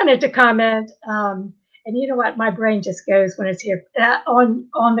I wanted to comment, and you know what? My brain just goes when it's here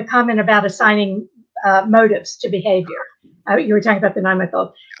on the comment about assigning motives to behavior. You were talking about the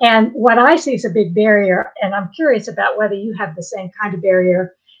 9-month-old, and what I see is a big barrier, and I'm curious about whether you have the same kind of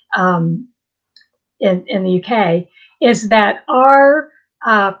barrier in the UK. Is that our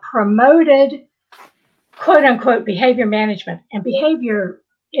promoted quote unquote behavior management, and behavior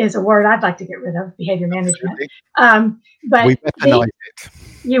is a word I'd like to get rid of, behavior management. But we weaponize it.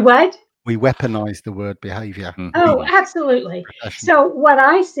 You what? We weaponize the word behavior. Mm-hmm. Oh, absolutely. So what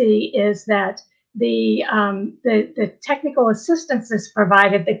I see is that the technical assistance that's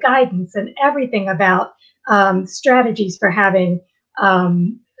provided, the guidance and everything about strategies for having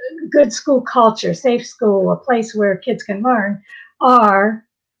good school culture, safe school, a place where kids can learn, are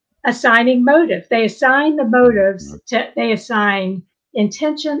assigning motive. They assign the motives they assign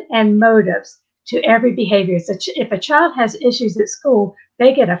intention and motives to every behavior. So if a child has issues at school,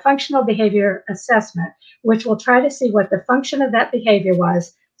 they get a functional behavior assessment, which will try to see what the function of that behavior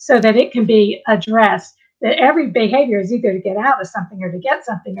was so that it can be addressed. That every behavior is either to get out of something or to get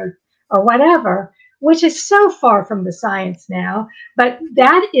something or whatever, which is so far from the science now. But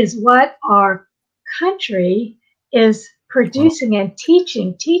that is what our country is producing and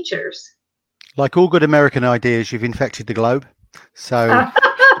teaching teachers. Like all good American ideas, you've infected the globe. So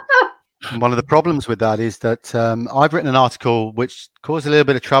one of the problems with that is that I've written an article which caused a little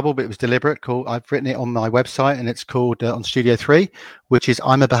bit of trouble, but it was deliberate. I've written it on my website, and it's called on Studio 3, which is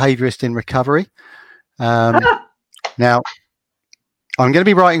I'm a Behaviorist in Recovery. Now, I'm going to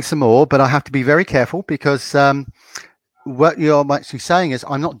be writing some more, but I have to be very careful because what you're actually saying is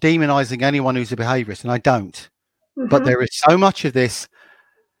I'm not demonizing anyone who's a behaviorist, and I don't. Mm-hmm. But there is so much of this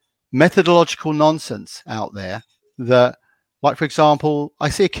methodological nonsense out there that Like, for example, I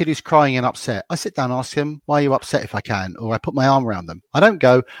see a kid who's crying and upset. I sit down and ask him, why are you upset if I can? Or I put my arm around them. I don't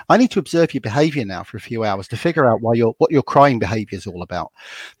go, I need to observe your behavior now for a few hours to figure out what your crying behavior is all about.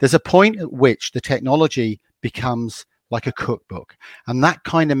 There's a point at which the technology becomes like a cookbook. And that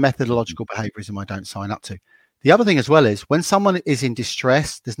kind of methodological behaviorism I don't sign up to. The other thing as well is when someone is in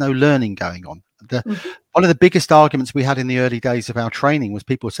distress, there's no learning going on. One of the biggest arguments we had in the early days of our training was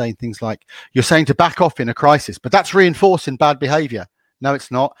people saying things like, you're saying to back off in a crisis, but that's reinforcing bad behavior. No,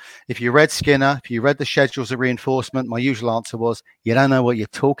 it's not. If you read Skinner, if you read the schedules of reinforcement, my usual answer was, you don't know what you're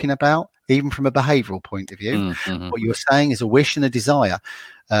talking about, even from a behavioral point of view. Mm-hmm. What you're saying is a wish and a desire.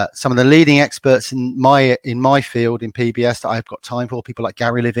 Some of the leading experts in my field in PBS that I've got time for, people like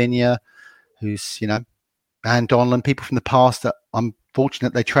Gary Lavinia, who's, Anne Donlan, people from the past that I'm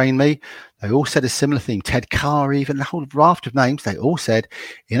fortunate they trained me. They all said a similar thing. Ted Carr, even a whole raft of names. They all said,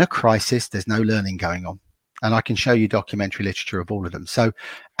 in a crisis, there's no learning going on. And I can show you documentary literature of all of them. So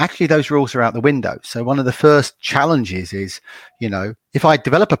actually, those rules are out the window. So one of the first challenges is, if I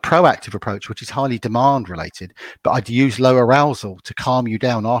develop a proactive approach, which is highly demand related, but I'd use low arousal to calm you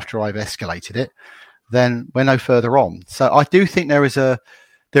down after I've escalated it, then we're no further on. So I do think there is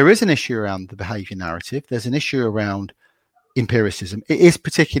an issue around the behavior narrative. There's an issue around empiricism. It is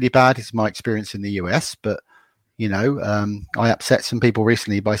particularly bad, is my experience in the US, but I upset some people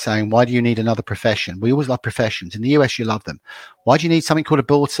recently by saying, why do you need another profession? We always love professions. In the US, you love them. Why do you need something called a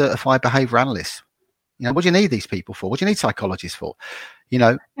board certified behavior analyst? What do you need these people for? What do you need psychologists for?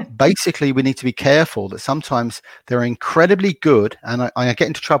 Basically, we need to be careful that sometimes they're incredibly good, and I get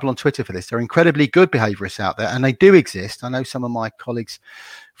into trouble on Twitter for this. There are incredibly good behaviorists out there, and they do exist. I know some of my colleagues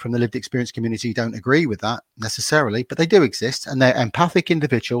from the lived experience community don't agree with that necessarily, but they do exist, and they're empathic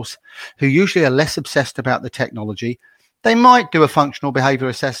individuals who usually are less obsessed about the technology. They might do a functional behavior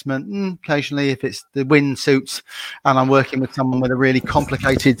assessment occasionally if it's the wind suits and I'm working with someone with a really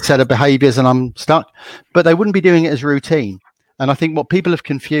complicated set of behaviors and I'm stuck, but they wouldn't be doing it as routine. And I think what people have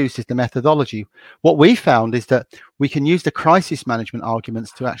confused is the methodology. What we found is that we can use the crisis management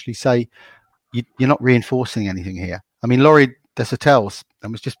arguments to actually say, you're not reinforcing anything here. I mean, Laurie Desautel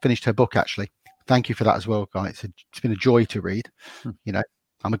was just finished her book, actually. Thank you for that as well, guys. It's been a joy to read.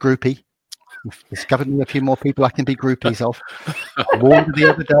 I'm a groupie. We've discovered a few more people I can be groupies of. I warned the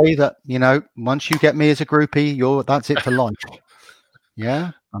other day that, once you get me as a groupie, that's it for life.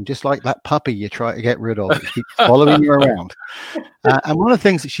 Yeah, I'm just like that puppy you try to get rid of. It keeps following you around. And one of the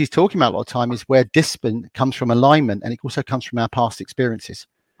things that she's talking about a lot of time is where discipline comes from alignment, and it also comes from our past experiences.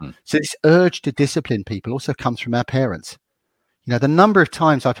 So this urge to discipline people also comes from our parents. The number of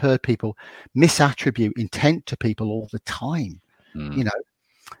times I've heard people misattribute intent to people all the time.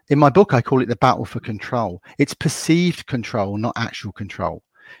 In my book, I call it the battle for control. It's perceived control, not actual control.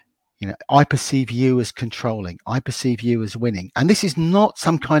 I perceive you as controlling. I perceive you as winning. And this is not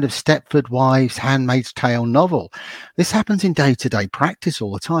some kind of Stepford Wives, Handmaid's Tale novel. This happens in day-to-day practice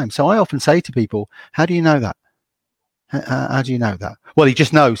all the time. So I often say to people, how do you know that? How do you know that? Well, he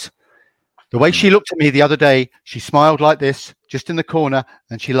just knows. The way she looked at me the other day, she smiled like this, just in the corner,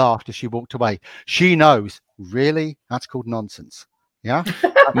 and she laughed as she walked away. She knows. Really? That's called nonsense. Yeah?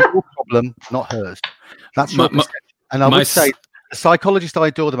 That's your problem, not hers. That's your perception. And I would say the psychologist I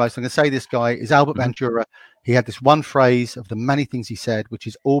adore the most, I'm going to say this guy, is Albert Bandura. He had this one phrase of the many things he said, which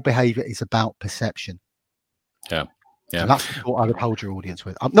is all behavior is about perception. Yeah. And that's what I would hold your audience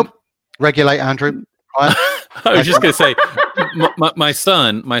with. Nope. Regulate, Andrew. I was just going to say, my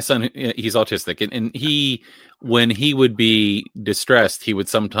son, he's autistic, and he, when he would be distressed, he would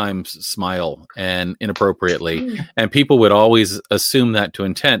sometimes smile and inappropriately, and people would always assume that to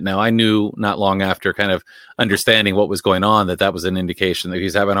intent. Now, I knew not long after kind of understanding what was going on that was an indication that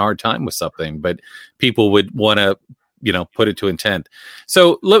he's having a hard time with something, but people would want to put it to intent.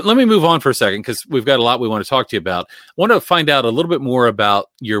 So let me move on for a second, because we've got a lot we want to talk to you about. I want to find out a little bit more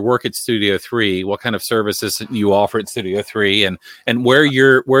about your work at Studio 3, what kind of services you offer at Studio 3, and where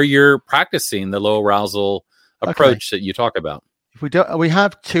you're practicing the low arousal approach that you talk about. We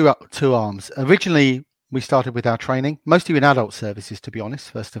have two arms. Originally, we started with our training, mostly in adult services, to be honest,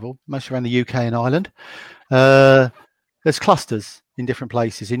 first of all, mostly around the UK and Ireland. There's clusters in different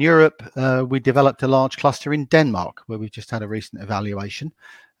places. In Europe, we developed a large cluster in Denmark, where we've just had a recent evaluation.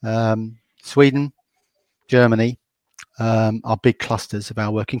 Sweden, Germany are big clusters of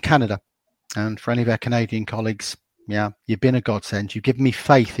our work in Canada. And for any of our Canadian colleagues, you've been a godsend. You've given me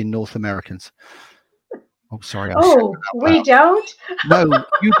faith in North Americans. Oh, sorry. We don't? No,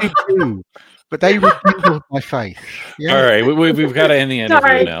 you did too. But they rekindled my faith. Yeah. All right, we've got to end the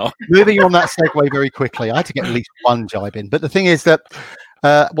interview now. Moving on that segue very quickly. I had to get at least one jibe in. But the thing is that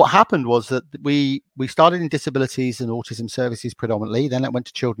What happened was that we started in disabilities and autism services predominantly. Then it went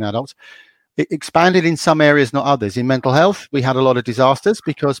to children and adults. It expanded in some areas, not others. In mental health, we had a lot of disasters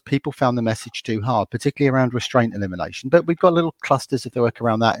because people found the message too hard, particularly around restraint elimination. But we've got little clusters of the work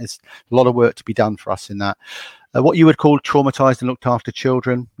around that. There's a lot of work to be done for us in that. What you would call traumatized and looked after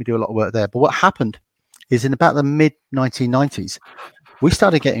children, we do a lot of work there. But what happened is in about the mid-1990s, we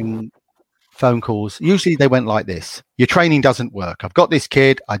started getting phone calls. Usually they went like this: your training doesn't work. I've got this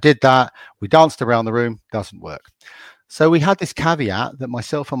kid, I did that, we danced around the room, doesn't work. So we had this caveat that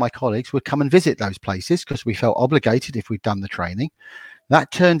myself and my colleagues would come and visit those places because we felt obligated if we'd done the training. That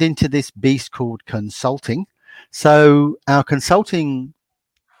turned into this beast called consulting. So our consulting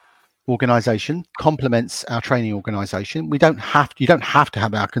organization complements our training organization. You don't have to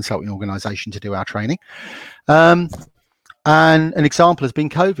have our consulting organization to do our training. And an example has been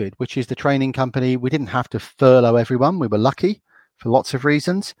COVID, which is the training company. We didn't have to furlough everyone. We were lucky for lots of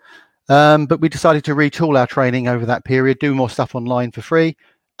reasons. But we decided to retool our training over that period, do more stuff online for free.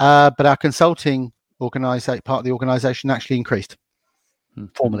 But our consulting part of the organization actually increased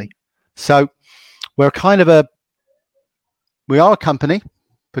formally. So we are a company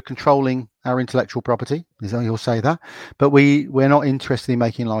for controlling our intellectual property, is how you'll say that. But we're not interested in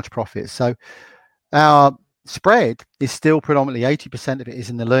making large profits. So our spread is still predominantly 80% of it is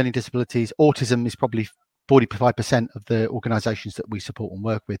in the learning disabilities. Autism is probably 45% of the organizations that we support and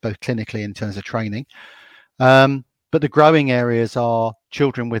work with, both clinically in terms of training. But the growing areas are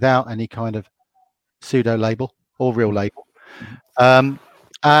children without any kind of pseudo label or real label.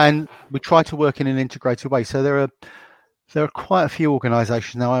 And we try to work in an integrated way. So there are quite a few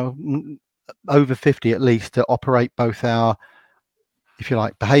organizations now, over 50 at least, that operate both our, if you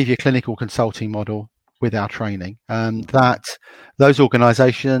like, behavior clinical consulting model with our training. That those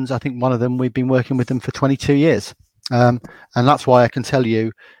organizations, I think one of them, we've been working with them for 22 years. And that's why I can tell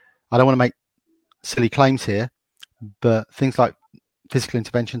you, I don't want to make silly claims here, but things like physical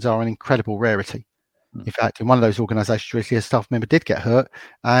interventions are an incredible rarity. In fact, in one of those organizations, recently a staff member did get hurt,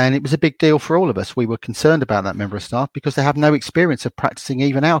 and it was a big deal for all of us. We were concerned about that member of staff because they have no experience of practicing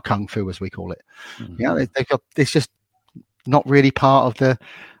even our kung fu, as we call it. It's just not really part of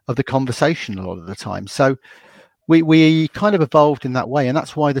the conversation a lot of the time. So we kind of evolved in that way, and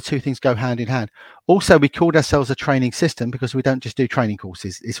that's why the two things go hand in hand. Also, we called ourselves a training system because we don't just do training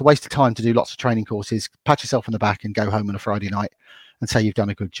courses. It's a waste of time to do lots of training courses, pat yourself on the back and go home on a Friday night and say you've done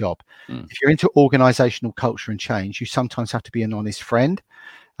a good job. If you're into organizational culture and change, you sometimes have to be an honest friend.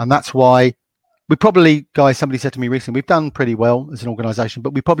 And that's why we probably, guys, somebody said to me recently, we've done pretty well as an organization,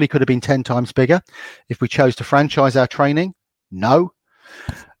 but we probably could have been 10 times bigger if we chose to franchise our training. No.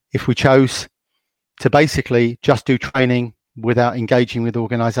 If we chose to basically just do training without engaging with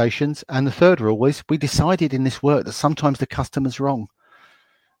organizations. And the third rule was we decided in this work that sometimes the customer's wrong.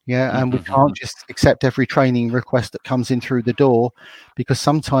 And we can't just accept every training request that comes in through the door, because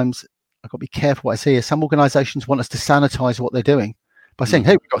sometimes I've got to be careful what I say here. Some organizations want us to sanitize what they're doing by saying,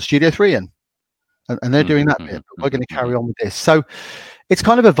 hey, we've got Studio 3 in, and they're doing that bit, but we're going to carry on with this. So it's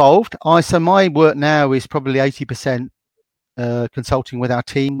kind of evolved. So my work now is probably 80% consulting with our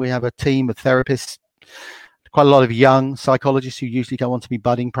team. We have a team of therapists, quite a lot of young psychologists who usually go on to be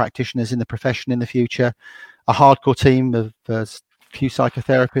budding practitioners in the profession in the future, a hardcore team of few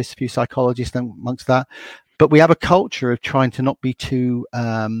psychotherapists, a few psychologists amongst that. But we have a culture of trying to not be too,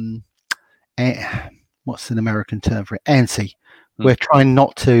 what's an American term for it? Antsy. We're trying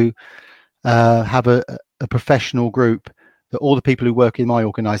not to have a professional group that all the people who work in my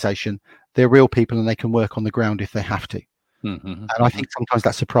organization, they're real people and they can work on the ground if they have to. And I think sometimes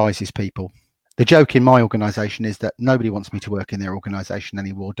that surprises people. The joke in my organization is that nobody wants me to work in their organization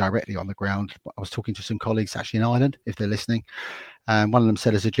anymore directly on the ground. I was talking to some colleagues actually in Ireland, if they're listening, and one of them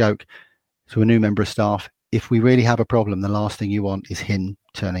said as a joke to a new member of staff, if we really have a problem, the last thing you want is him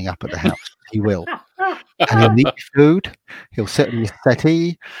turning up at the house. He will. And he'll eat food, he'll sit on his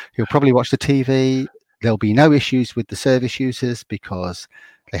settee, he'll probably watch the TV. There'll be no issues with the service users because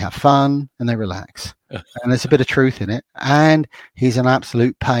they have fun and they relax. And there's a bit of truth in it. And he's an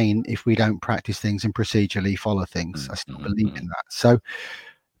absolute pain if we don't practice things and procedurally follow things. I still believe in that. So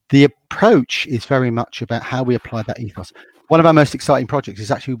the approach is very much about how we apply that ethos. One of our most exciting projects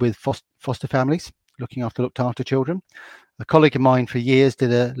is actually with foster families, looked after children. A colleague of mine for years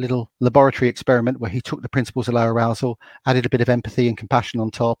did a little laboratory experiment where he took the principles of low arousal, added a bit of empathy and compassion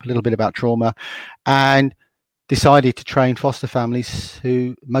on top, a little bit about trauma, and decided to train foster families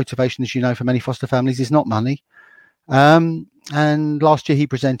who motivation, as you know, for many foster families is not money. And last year he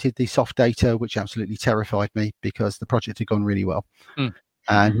presented the soft data, which absolutely terrified me because the project had gone really well.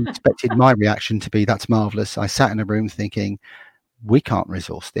 And he expected my reaction to be, that's marvelous. I sat in a room thinking, we can't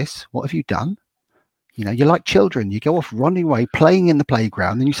resource this. What have you done? You know, you're like children. You go off running away, playing in the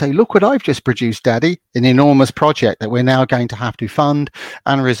playground, and you say, look what I've just produced, Daddy, an enormous project that we're now going to have to fund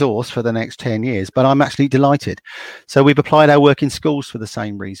and resource for the next 10 years. But I'm actually delighted. So we've applied our work in schools for the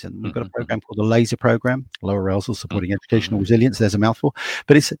same reason. We've got a program called the LASER program, Low Arousal Supporting Educational Resilience. There's a mouthful,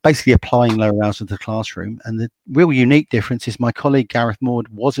 but it's basically applying low arousal to the classroom. And the real unique difference is my colleague, Gareth Maud,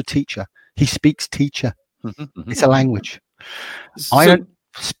 was a teacher. He speaks teacher. It's a language.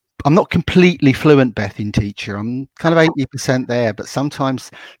 I'm not completely fluent, Beth, in teacher. I'm kind of 80% there, but sometimes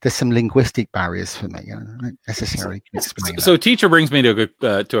there's some linguistic barriers for me. I don't necessarily explain so teacher brings me to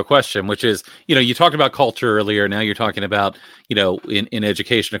a question, which is, you know, you talked about culture earlier. Now you're talking about, you know, in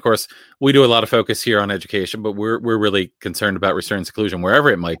education. Of course, we do a lot of focus here on education, but we're really concerned about restraint and seclusion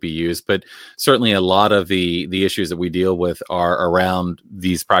wherever it might be used. But certainly a lot of the issues that we deal with are around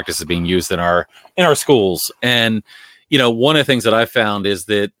these practices being used in our schools. And you know, one of the things that I've found is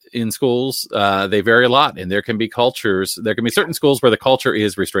that in schools, they vary a lot, and there can be cultures. There can be certain schools where the culture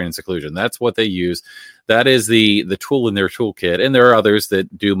is restraint and seclusion. That's what they use. That is the tool in their toolkit, and there are others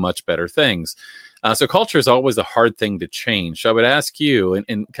that do much better things. So culture is always a hard thing to change. So I would ask you,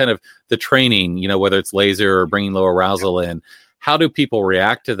 in kind of the training, you know, whether it's laser or bringing low arousal in, how do people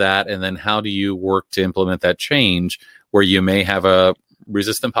react to that, and then how do you work to implement that change where you may have a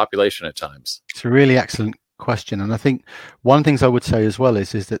resistant population at times? It's a really excellent question, and I think one of the things I would say as well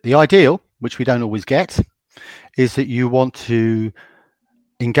is that the ideal, which we don't always get, is that you want to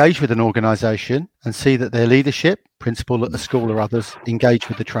engage with an organization and see that their leadership, principal at the school or others, engage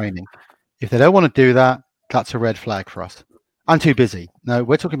with the training. If they don't want to do that, that's a red flag for us. I'm too busy. No,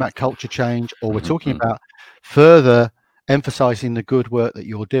 we're talking about culture change, or we're talking about further emphasizing the good work that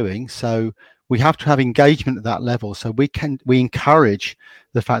you're doing. So we have to have engagement at that level. So we encourage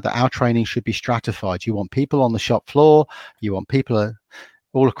the fact that our training should be stratified. You want people on the shop floor, you want people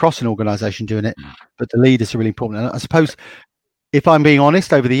all across an organization doing it, but the leaders are really important. And I suppose, if I'm being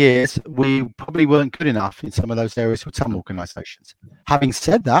honest, over the years, we probably weren't good enough in some of those areas with some organizations. Having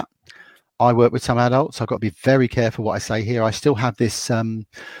said that, I work with some adults. I've got to be very careful what I say here. I still have this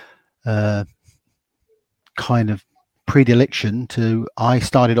kind of predilection to, I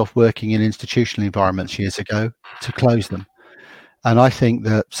started off working in institutional environments years ago to close them. And I think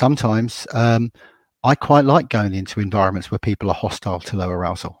that sometimes I quite like going into environments where people are hostile to low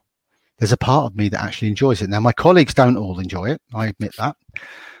arousal. There's a part of me that actually enjoys it. Now, my colleagues don't all enjoy it. I admit that.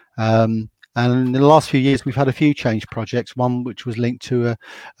 And in the last few years, we've had a few change projects, one which was linked to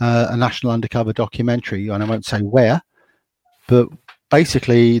a national undercover documentary, and I won't say where, but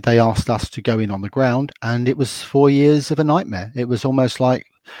basically they asked us to go in on the ground, and it was 4 years of a nightmare. It was almost like,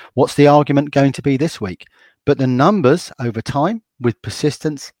 what's the argument going to be this week? But the numbers over time, with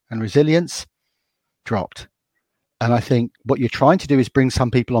persistence and resilience, dropped. And I think what you're trying to do is bring some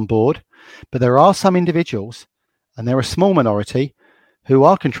people on board, but there are some individuals, and they're a small minority, who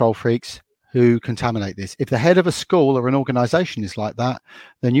are control freaks, who contaminate this. If the head of a school or an organization is like that,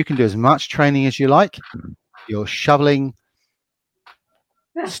 then you can do as much training as you like. You're shoveling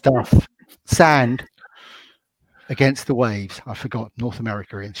sand against the waves. I forgot North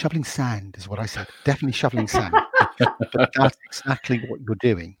America in. Shoveling sand is what I said. Definitely shoveling sand. But that's exactly what you're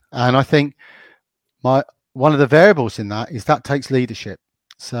doing. And I think one of the variables in that is that takes leadership.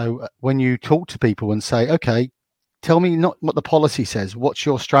 So when you talk to people and say, okay, tell me not what the policy says, what's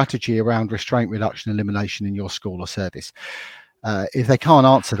your strategy around restraint reduction elimination in your school or service? If they can't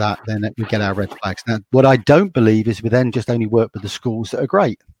answer that, then we get our red flags. Now, what I don't believe is we then just only work with the schools that are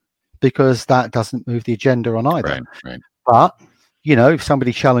great, because that doesn't move the agenda on either. Right. But, you know, if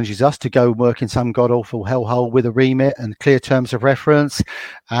somebody challenges us to go work in some god-awful hellhole with a remit and clear terms of reference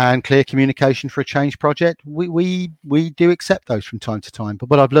and clear communication for a change project, we do accept those from time to time. But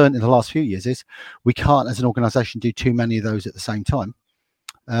what I've learned in the last few years is we can't, as an organization, do too many of those at the same time,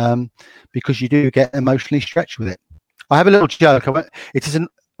 because you do get emotionally stretched with it. I have a little joke.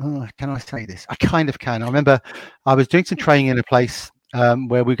 Can I say this? I kind of can. I remember I was doing some training in a place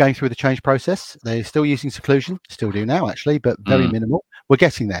where we're going through the change process. They're still using seclusion, still do now actually, but very minimal. We're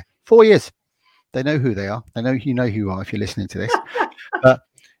getting there. 4 years. They know who they are. They know who you are if you're listening to this. But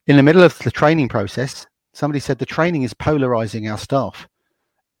in the middle of the training process, somebody said the training is polarizing our staff.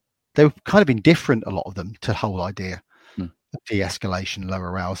 They were kind of indifferent, a lot of them, to the whole idea of de-escalation, low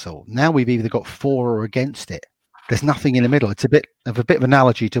arousal. Now we've either got for or against it. There's nothing in the middle. It's a bit of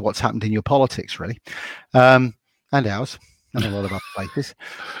analogy to what's happened in your politics, really, and ours, and a lot of other places.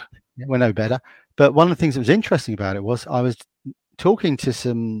 We're no better. But one of the things that was interesting about it was I was talking to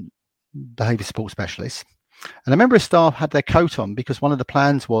some behaviour support specialists, and I remember a staff had their coat on because one of the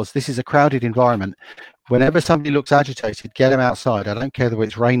plans was, this is a crowded environment. Whenever somebody looks agitated, get them outside. I don't care whether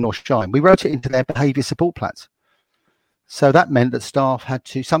it's rain or shine. We wrote it into their behaviour support plans. So that meant that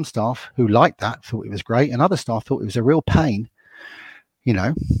some staff who liked that thought it was great, and other staff thought it was a real pain,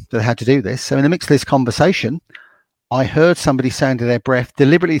 that they had to do this. So in the mix of this conversation, I heard somebody say under their breath,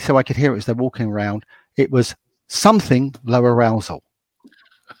 deliberately so I could hear it as they're walking around, it was something low arousal.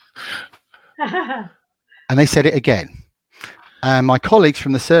 And they said it again. And my colleagues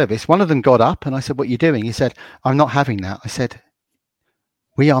from the service, one of them got up and I said, what are you doing? He said, I'm not having that. I said,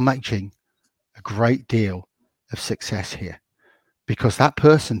 we are making a great deal of success here because that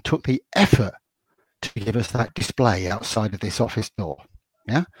person took the effort to give us that display outside of this office door.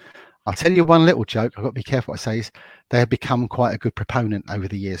 Yeah. I'll tell you one little joke. I've got to be careful what I say is they have become quite a good proponent over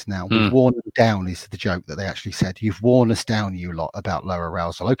the years now. We've worn them down is the joke that they actually said. You've worn us down, you lot, about low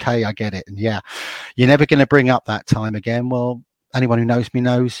arousal. Okay, I get it. And yeah, you're never going to bring up that time again. Well, anyone who knows me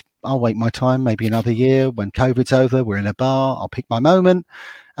knows I'll wait my time, maybe another year. When COVID's over, we're in a bar, I'll pick my moment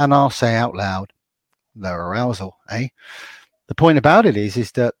and I'll say out loud, low arousal, eh? The point about it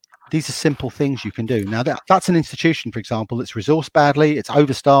is that these are simple things you can do. Now, that's an institution, for example, that's resourced badly, it's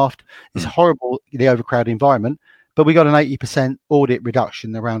overstaffed, it's horrible, the overcrowded environment, but we got an 80% audit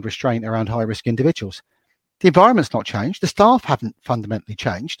reduction around restraint around high-risk individuals. The environment's not changed, the staff haven't fundamentally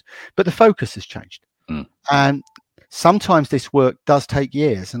changed, but the focus has changed. And sometimes this work does take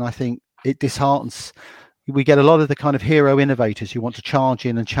years, and I think it disheartens. We get a lot of the kind of hero innovators who want to charge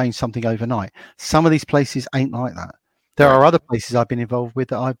in and change something overnight. Some of these places ain't like that. There are other places I've been involved with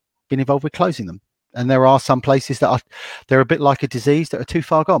that I've been involved with closing them, and there are some places that they're a bit like a disease that are too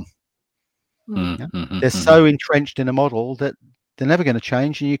far gone. They're so entrenched in a model that they're never going to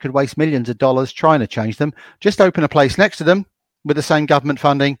change, and you could waste millions of dollars trying to change them. Just open a place next to them with the same government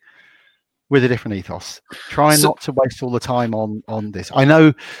funding with a different ethos. Try not to waste all the time on this. I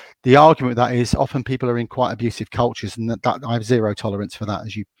know the argument with that is often people are in quite abusive cultures, and that I have zero tolerance for that,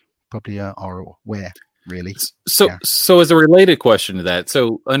 as you probably are aware. Really. So as a related question to that,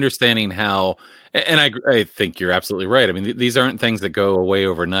 so understanding how, and I think you're absolutely right. I mean, these aren't things that go away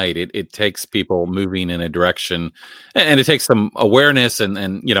overnight. It takes people moving in a direction, and it takes some awareness. And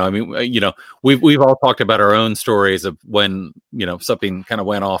I mean, we've all talked about our own stories of when, something kind of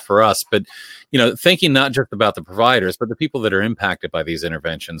went off for us, but, thinking not just about the providers, but the people that are impacted by these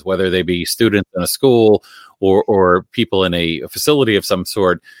interventions, whether they be students in a school or people in a facility of some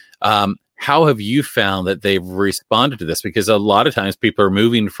sort. How have you found that they've responded to this? Because a lot of times people are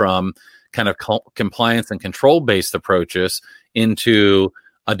moving from kind of compliance and control-based approaches into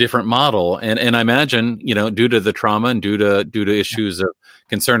a different model. And I imagine, due to the trauma and due to issues of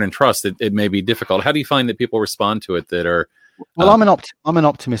concern and trust, it may be difficult. How do you find that people respond to it that are... Well, I'm an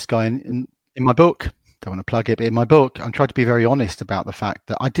optimist guy. In my book, don't want to plug it, but in my book, I'm trying to be very honest about the fact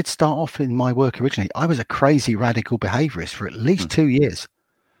that I did start off in my work originally. I was a crazy radical behaviorist for at least 2 years.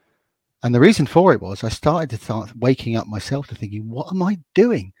 And the reason for it was I started to start waking up myself to thinking, what am I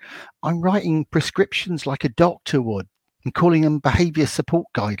doing? I'm writing prescriptions like a doctor would and calling them behavior support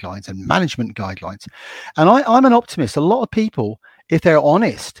guidelines and management guidelines. And I'm an optimist. A lot of people, if they're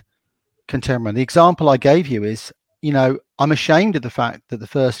honest, can turn around. The example I gave you is, I'm ashamed of the fact that the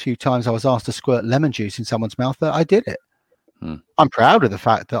first few times I was asked to squirt lemon juice in someone's mouth, that I did it. I'm proud of the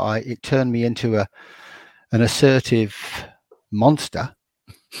fact that it turned me into an assertive monster.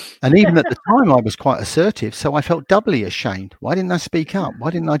 And even at the time, I was quite assertive, so I felt doubly ashamed. Why didn't I speak up?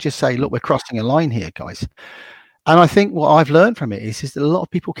 Why didn't I just say, look, we're crossing a line here, guys? And I think what I've learned from it is that a lot of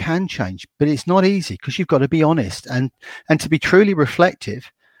people can change, but it's not easy because you've got to be honest. And to be truly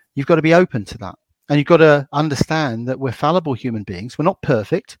reflective, you've got to be open to that. And you've got to understand that we're fallible human beings. We're not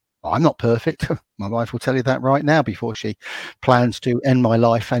perfect. I'm not perfect. My wife will tell you that right now before she plans to end my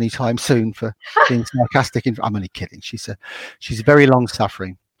life anytime soon for being sarcastic. I'm only kidding. She's very long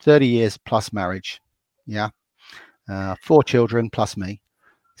suffering, 30 years plus marriage. Yeah. 4 children plus me.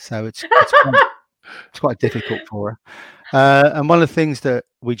 So it's quite difficult for her. And one of the things that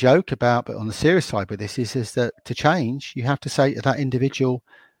we joke about, but on the serious side with this is that to change, you have to say to that individual,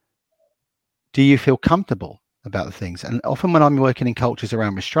 do you feel comfortable about the things? And often when I'm working in cultures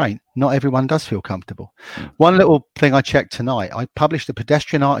around restraint, not everyone does feel comfortable. One little thing I checked tonight, I published a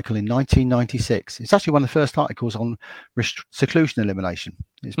pedestrian article in 1996. It's actually one of the first articles on seclusion elimination.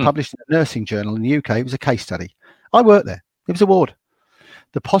 It was published in a nursing journal in the UK. It was a case study. I worked there. It was a ward.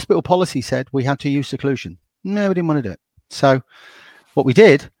 The hospital policy said we had to use seclusion. No, we didn't want to do it. So what we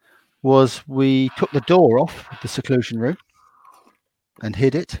did was we took the door off the seclusion room and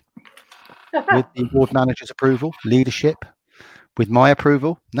hid it. With the ward manager's approval, leadership, with my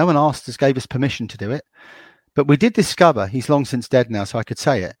approval. No one asked us, gave us permission to do it. But we did discover, he's long since dead now, so I could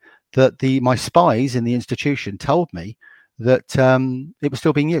say it, that my spies in the institution told me that it was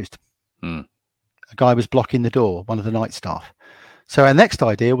still being used. A guy was blocking the door, one of the night staff. So our next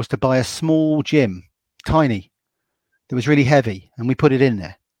idea was to buy a small gym, tiny, that was really heavy, and we put it in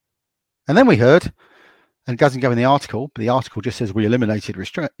there. And then we heard, and it doesn't go in the article, but the article just says we eliminated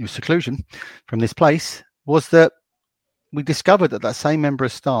seclusion from this place, was that we discovered that same member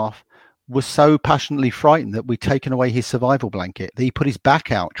of staff was so passionately frightened that we'd taken away his survival blanket that he put his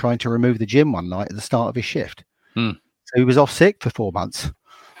back out trying to remove the gym one night at the start of his shift. So he was off sick for 4 months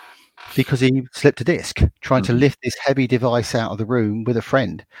because he slipped a disc trying to lift this heavy device out of the room with a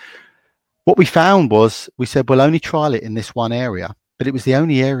friend. What we found was, we said, we'll only trial it in this one area, but it was the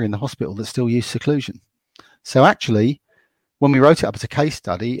only area in the hospital that still used seclusion. So actually, when we wrote it up as a case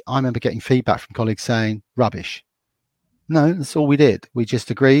study, I remember getting feedback from colleagues saying, rubbish. No, that's all we did. We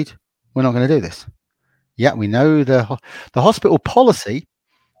just agreed, we're not going to do this. Yeah, we know the hospital policy,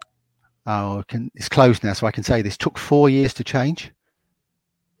 it's closed now, so I can say this, took 4 years to change,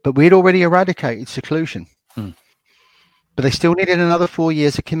 but we'd already eradicated seclusion. But they still needed another 4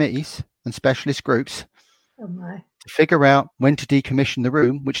 years of committees and specialist groups to figure out when to decommission the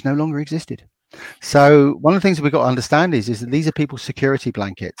room, which no longer existed. So one of the things that we've got to understand is that these are people's security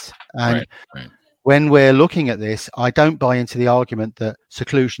blankets. And when we're looking at this, I don't buy into the argument that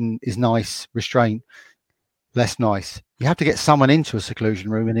seclusion is nice, restraint less nice. You have to get someone into a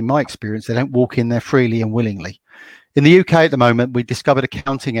seclusion room, and in my experience, they don't walk in there freely and willingly. In the UK at the moment, we discovered a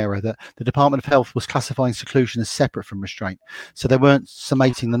counting error that the Department of Health was classifying seclusion as separate from restraint. So they weren't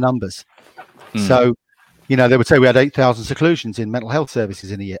summating the numbers. So, you know, they would say we had 8,000 seclusions in mental health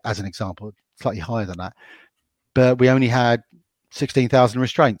services in a year, as an example, slightly higher than that. But we only had 16,000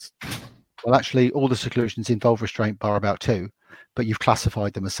 restraints. Well, actually, all the seclusions involve restraint bar about 2, but you've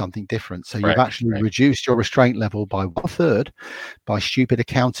classified them as something different. So you've actually reduced your restraint level by 1/3 by stupid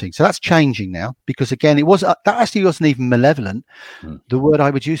accounting. So that's changing now, because again, it was that actually wasn't even malevolent. The word I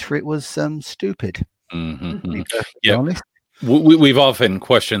would use for it was stupid. Honest. We've often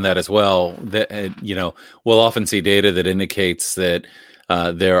questioned that as well. That we'll often see data that indicates that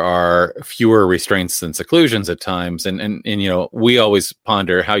there are fewer restraints than seclusions at times, and we always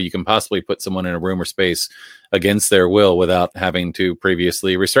ponder how you can possibly put someone in a room or space against their will without having to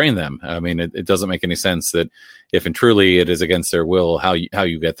previously restrain them. I mean, it doesn't make any sense that if and truly it is against their will, how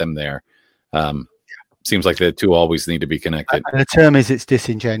you get them there. Seems like the two always need to be connected. And the term is it's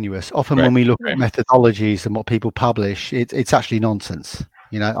disingenuous. Often when we look at methodologies and what people publish, it's actually nonsense.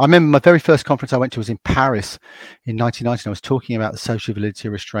 You know, I remember my very first conference I went to was in Paris in 1990. I was talking about the social validity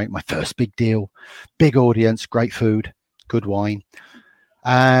of restraint, my first big deal, big audience, great food, good wine.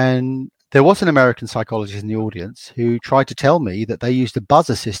 And there was an American psychologist in the audience who tried to tell me that they used a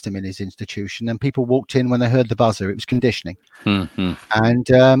buzzer system in his institution, and people walked in when they heard the buzzer. It was conditioning.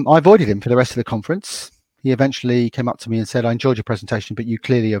 And I avoided him for the rest of the conference. He eventually came up to me and said, I enjoyed your presentation, but you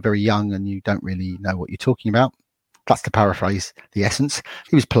clearly are very young and you don't really know what you're talking about. That's to paraphrase the essence.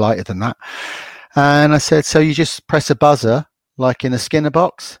 He was politer than that. And I said, so you just press a buzzer like in a Skinner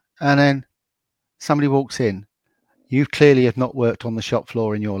box, and then somebody walks in. You clearly have not worked on the shop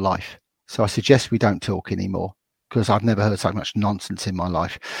floor in your life. So I suggest we don't talk anymore, because I've never heard so much nonsense in my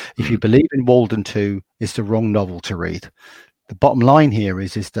life. If you believe in Walden 2, it's the wrong novel to read. The bottom line here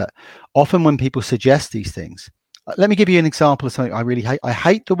is that often when people suggest these things, let me give you an example of something I really hate. I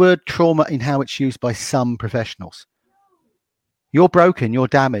hate the word trauma in how it's used by some professionals. You're broken, you're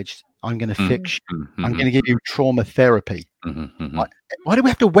damaged. I'm going to fix you. I'm going to give you trauma therapy. Why do we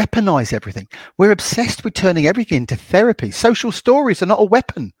have to weaponize everything? We're obsessed with turning everything into therapy. Social stories are not a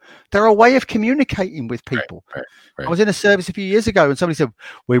weapon. They're a way of communicating with people. I was in a service a few years ago and somebody said,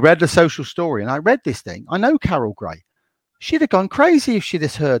 we read the social story. And I read this thing. I know Carol Gray. She'd have gone crazy if she'd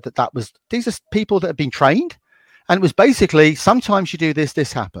have heard that these are people that have been trained. And it was basically, sometimes you do this,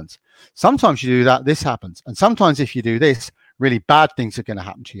 this happens. Sometimes you do that, this happens. And sometimes if you do this, really bad things are going to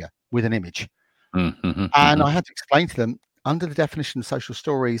happen to you, with an image. And I had to explain to them, under the definition of social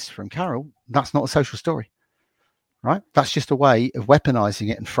stories from Carol, that's not a social story, right? That's just a way of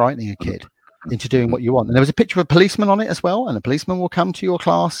weaponizing it and frightening a kid into doing what you want. And there was a picture of a policeman on it as well, and a policeman will come to your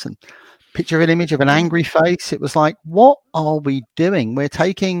class and picture an image of an angry face. It was like, what are we doing? We're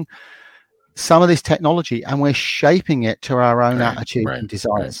taking some of this technology and we're shaping it to our own attitude and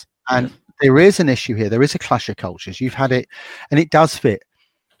desires. And there is an issue here. There is a clash of cultures. You've had it, and it does fit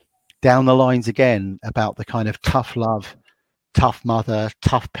down the lines again about the kind of tough love, tough mother,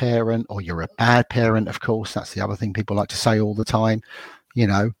 tough parent, or you're a bad parent, of course. That's the other thing people like to say all the time. You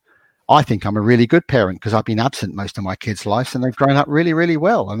know, I think I'm a really good parent because I've been absent most of my kids' lives and they've grown up really, really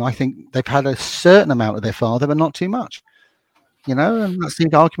well. And I think they've had a certain amount of their father, but not too much. you know, and that's the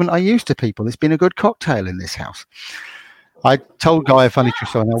argument I use to people. It's been a good cocktail in this house. I told Guy a funny true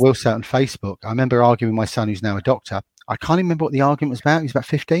story, and I will say it on Facebook. I remember arguing with my son, who's now a doctor. I can't even remember what the argument was about. He was about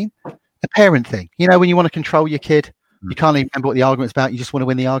 15. A parent thing. You know, when you want to control your kid, you can't even remember what the argument's about. You just want to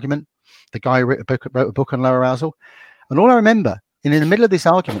win the argument. The guy wrote a book on low arousal. And all I remember, in the middle of this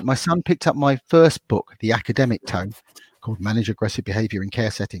argument, my son picked up my first book, The Academic Tone, called Manage Aggressive Behavior in Care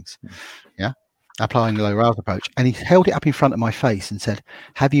Settings. Yeah. Applying the low arousal approach. And he held it up in front of my face and said,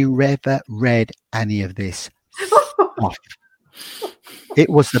 have you ever read any of this stuff? It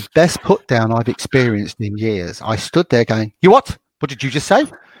was the best put down I've experienced in years. I stood there going, you what? What did you just say?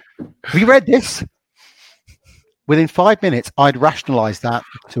 Have you read this? Within 5 minutes, I'd rationalized that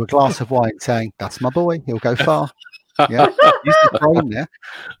to a glass of wine, saying, that's my boy. He'll go far. Yeah, use the brain there.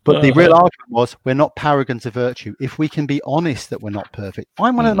 But the real argument was, we're not paragons of virtue. If we can be honest that we're not perfect.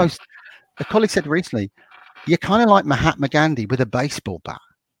 I'm one of the most, a colleague said recently, you're kind of like Mahatma Gandhi with a baseball bat.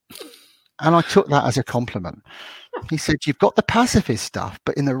 And I took that as a compliment. He said, you've got the pacifist stuff,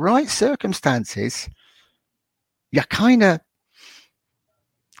 but in the right circumstances, you kind of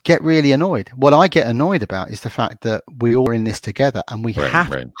get really annoyed. What I get annoyed about is the fact that we're all in this together, and we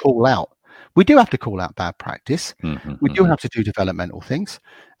have to call out. We do have to call out bad practice. We do have to do developmental things,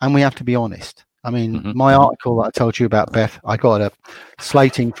 and we have to be honest. I mean, my article that I told you about, Beth, I got a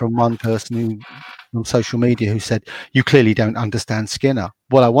slating from one person who on social media who said, you clearly don't understand Skinner.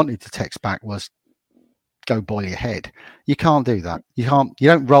 What I wanted to text back was, go boil your head. You can't do that. You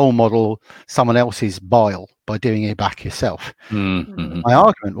don't role model someone else's bile by doing it back yourself. My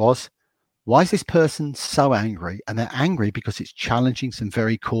argument was, why is this person so angry? And they're angry because it's challenging some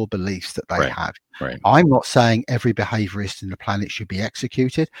very core beliefs that they have. I'm not saying every behaviorist in the planet should be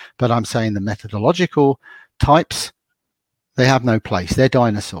executed, but I'm saying the methodological types, they have no place. They're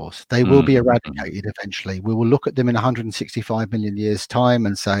dinosaurs. They will be eradicated eventually. We will look at them in 165 million years' time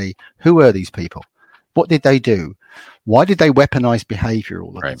and say, who are these people? What did they do? Why did they weaponize behavior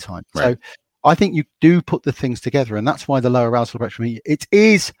all of the time? So I think you do put the things together, and that's why the low arousal approach for me, it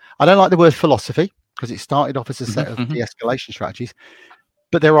is, I don't like the word philosophy because it started off as a set of de-escalation strategies,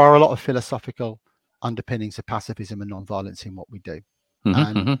 but there are a lot of philosophical underpinnings of pacifism and non-violence in what we do.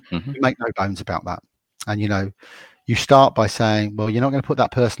 And we make no bones about that. And, you know, you start by saying, well, you're not going to put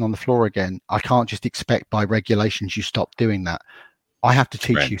that person on the floor again. I can't just expect by regulations you stop doing that. I have to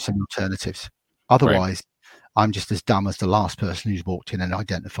teach you some alternatives. Otherwise, I'm just as dumb as the last person who's walked in and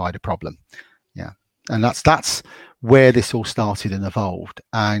identified a problem. Yeah. And that's where this all started and evolved.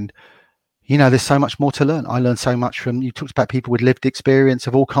 And, you know, there's so much more to learn. I learned so much from, you talked about people with lived experience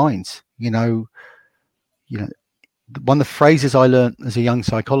of all kinds. You know, one of the phrases I learned as a young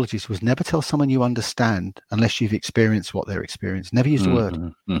psychologist was never tell someone you understand unless you've experienced what they're experiencing. Never use the word.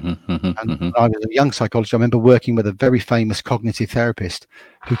 And when I was a young psychologist, I remember working with a very famous cognitive therapist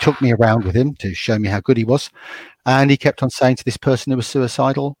who took me around with him to show me how good he was. And he kept on saying to this person who was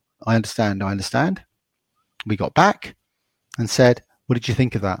suicidal, I understand. We got back and said, what did you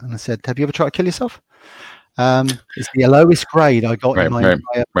think of that? And I said, have you ever tried to kill yourself? It's the lowest grade I got in my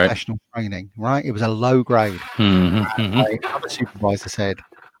entire professional training, right? It was a low grade. My other supervisor said,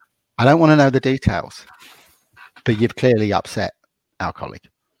 I don't want to know the details, but you've clearly upset our colleague.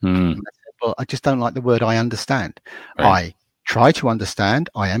 I said, well, I just don't like the word I understand. I try to understand,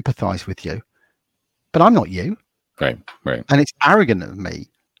 I empathize with you, but I'm not you. And it's arrogant of me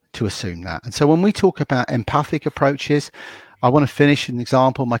to assume that. And so when we talk about empathic approaches, I want to finish an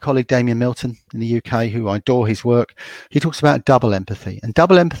example. My colleague Damien Milton in the UK, who I adore his work, he talks about double empathy. And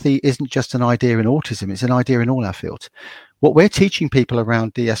double empathy isn't just an idea in autism, it's an idea in all our fields. What we're teaching people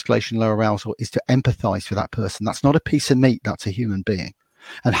around de-escalation, low arousal is to empathize with that person. That's not a piece of meat, that's a human being.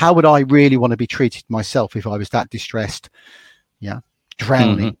 And how would I really want to be treated myself if I was that distressed?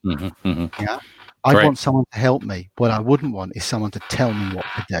 Drowning. I want someone to help me. What I wouldn't want is someone to tell me what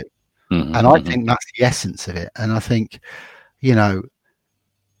to do. And I think that's the essence of it. And I think, you know,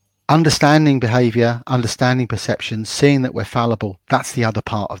 understanding behavior, understanding perception, seeing that we're fallible, that's the other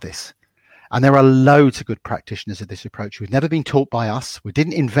part of this. And there are loads of good practitioners of this approach who've never been taught by us. We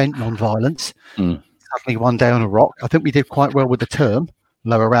didn't invent non-violence suddenly one day on a rock. I think we did quite well with the term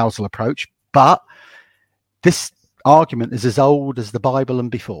low arousal approach, but this argument is as old as the Bible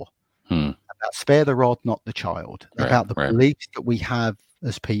and before. About spare the rod, not the child, about the beliefs that we have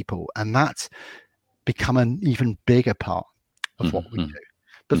as people. And that's become an even bigger part of what we do.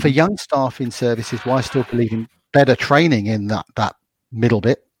 But for young staff in services, why I still believe in better training in that middle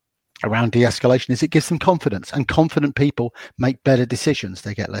bit around de-escalation is it gives them confidence, and confident people make better decisions.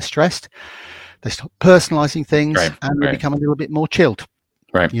 They get less stressed, they stop personalizing things, and they become a little bit more chilled.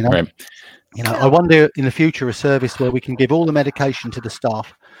 I wonder in the future a service where we can give all the medication to the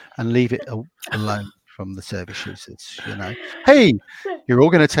staff and leave it alone from the service users. Hey, you're all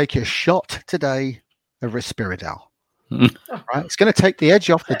going to take your shot today of Risperdal. Right, it's going to take the edge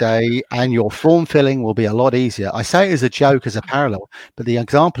off the day, and your form filling will be a lot easier. I say it as a joke, as a parallel, but the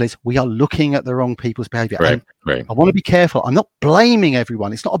example is we are looking at the wrong people's behaviour. Right. I want to be careful. I'm not blaming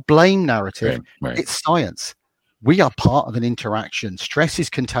everyone. It's not a blame narrative. Right. It's science. We are part of an interaction. Stress is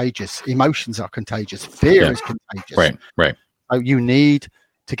contagious. Emotions are contagious. Fear is contagious. Right. So you need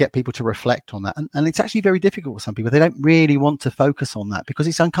to get people to reflect on that, and it's actually very difficult for some people. They don't really want to focus on that because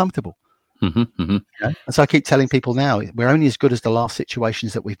it's uncomfortable. And so I keep telling people now, we're only as good as the last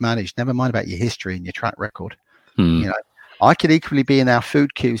situations that we've managed. Never mind about your history and your track record. I could equally be in our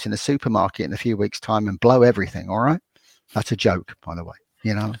food queues in a supermarket in a few weeks' time and blow everything. All right, that's a joke, by the way.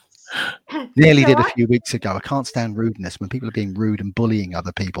 Nearly did a few weeks ago. I can't stand rudeness. When people are being rude and bullying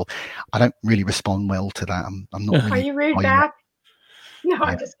other people, I don't really respond well to that. I'm not. Really, are you rude back? No,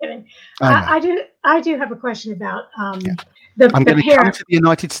 I'm just kidding. I do have a question about I'm going to come to the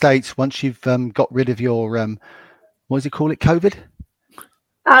United States once you've got rid of your what does it call it, COVID?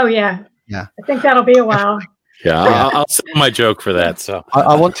 Oh yeah. I think that'll be a while. I'll save my joke for that. So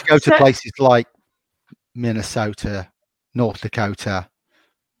I want to go to places like Minnesota, North Dakota.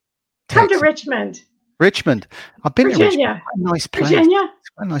 Come to Richmond. I've been Virginia. to Richmond. Quite a nice place. Virginia. It's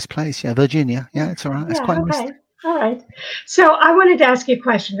quite a nice place. Yeah, Virginia. Yeah, it's all right. It's quite nice. All right. So I wanted to ask you a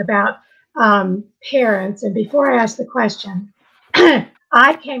question about parents. And before I ask the question,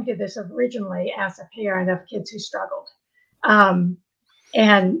 I came to this originally as a parent of kids who struggled.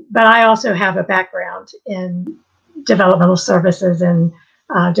 But I also have a background in developmental services and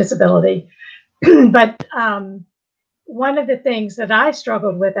disability. But one of the things that I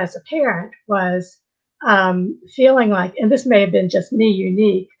struggled with as a parent was feeling like, and this may have been just me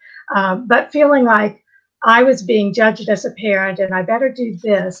unique, but feeling like I was being judged as a parent and I better do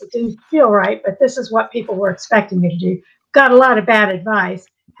this. It didn't feel right, but this is what people were expecting me to do. Got a lot of bad advice,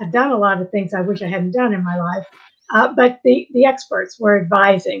 had done a lot of things I wish I hadn't done in my life. But the experts were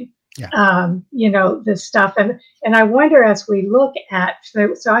advising, this stuff. And I wonder, as we look at,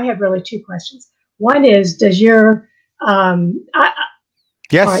 so I have really two questions. One is, does your,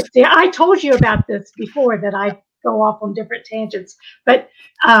 yes. Right, see, I told you about this before that I go off on different tangents, but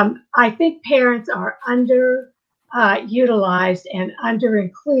I think parents are utilized and under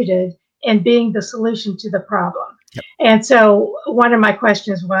included in being the solution to the problem. Yep. And so one of my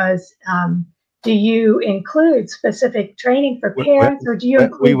questions was, do you include specific training for parents, or do you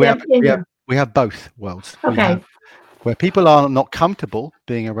include we have both worlds. Okay. Where people are not comfortable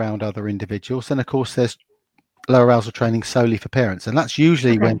being around other individuals, and of course there's low arousal training solely for parents, and that's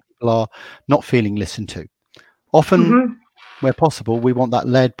usually when people are not feeling listened to. Often, where possible, we want that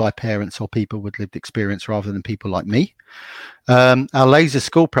led by parents or people with lived experience rather than people like me. Our laser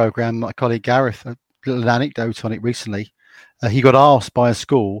school program, my colleague Gareth, a little anecdote on it recently. He got asked by a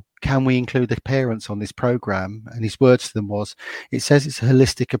school, can we include the parents on this program? And his words to them was, it says it's a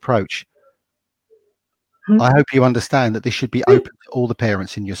holistic approach. I hope you understand that this should be open to all the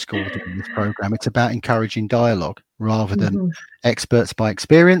parents in your school doing this program. It's about encouraging dialogue rather than experts by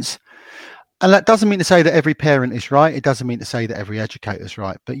experience. And that doesn't mean to say that every parent is right. It doesn't mean to say that every educator is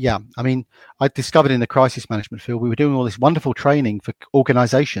right. But yeah, I mean, I discovered in the crisis management field, we were doing all this wonderful training for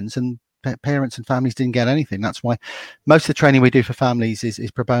organizations, and parents and families didn't get anything. That's why most of the training we do for families is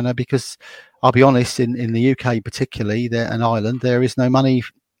pro bono, because I'll be honest, in the UK particularly, and Ireland, there is no money.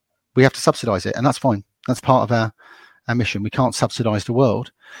 We have to subsidize it, and that's fine. That's part of our mission. We can't subsidize the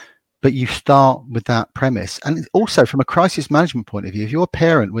world. But you start with that premise. And also from a crisis management point of view, if you're a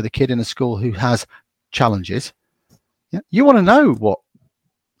parent with a kid in a school who has challenges, you want to know what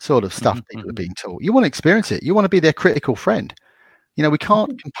sort of stuff people are being taught. You want to experience it. You want to be their critical friend. We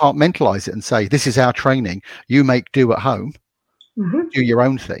can't compartmentalize it and say, this is our training. You make do at home, do your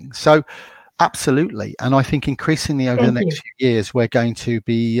own thing. So absolutely. And I think increasingly over the next few years, we're going to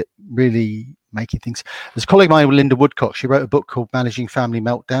be really making things. There's a colleague of mine, Linda Woodcock. She wrote a book called Managing Family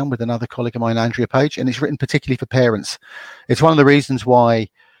Meltdown with another colleague of mine, Andrea Page, and it's written particularly for parents. It's one of the reasons why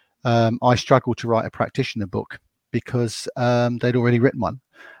I struggled to write a practitioner book, because they'd already written one.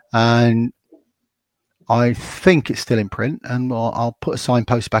 And I think it's still in print, and I'll put a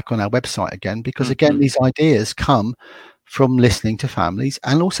signpost back on our website again, because again, these ideas come from listening to families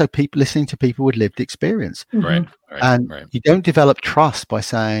and also listening to people with lived experience. Right. You don't develop trust by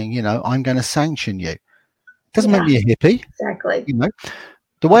saying, I'm going to sanction you. It doesn't make me a hippie. Exactly.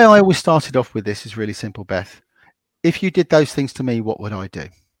 The way I always started off with this is really simple, Beth. If you did those things to me, what would I do?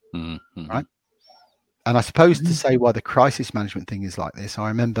 Right. And I suppose to say why the crisis management thing is like this, I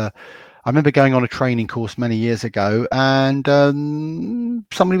remember I remember going on a training course many years ago, and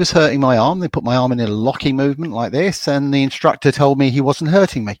somebody was hurting my arm. They put my arm in a locking movement like this, and the instructor told me he wasn't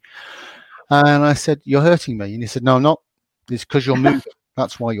hurting me. And I said, "You're hurting me." And he said, "No, I'm not. It's because you're moving.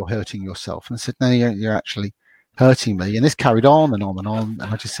 That's why you're hurting yourself." And I said, "No, you're actually hurting me." And this carried on and on and on.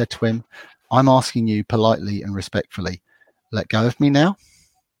 And I just said to him, "I'm asking you politely and respectfully, let go of me now."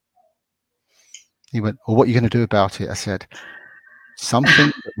 He went, "Well, what are you going to do about it?" I said, "Something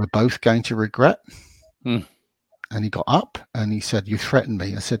that we're both going to regret." And he got up and he said, "You threatened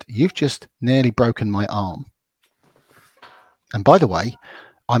me." I said, "You've just nearly broken my arm. And by the way,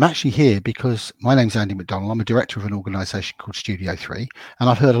 I'm actually here because my name's Andy McDonald. I'm a director of an organisation called Studio 3, and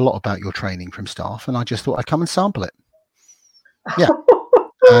I've heard a lot about your training from staff, and I just thought I'd come and sample it." Yeah.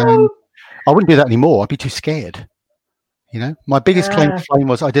 And I wouldn't do that anymore. I'd be too scared. You know, my biggest claim to fame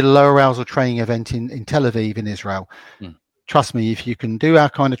was I did a low arousal training event in Tel Aviv in Israel. Trust me, if you can do our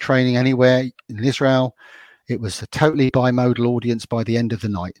kind of training anywhere in Israel, it was a totally bimodal audience by the end of the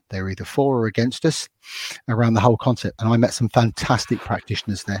night. They were either for or against us around the whole concept. And I met some fantastic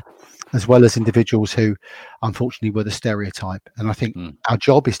practitioners there, as well as individuals who unfortunately were the stereotype. And I think our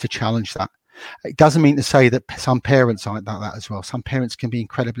job is to challenge that. It doesn't mean to say that some parents aren't like that as well. Some parents can be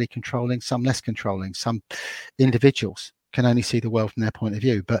incredibly controlling, some less controlling. Some individuals can only see the world from their point of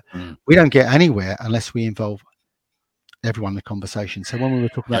view. But we don't get anywhere unless we involve everyone in the conversation. So when we were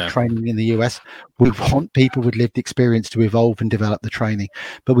talking about training in the US, we want people with lived experience to evolve and develop the training.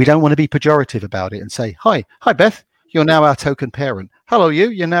 But we don't want to be pejorative about it and say, hi Beth, you're now our token parent. Hello,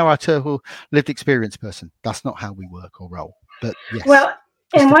 you're now our total lived experience person. That's not how we work or roll. But yes. Well,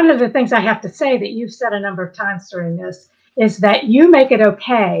 and one of the things I have to say that you've said a number of times during this is that you make it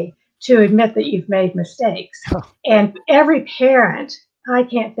okay to admit that you've made mistakes. And every parent, I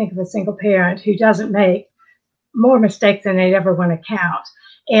can't think of a single parent who doesn't make more mistakes than they'd ever want to count.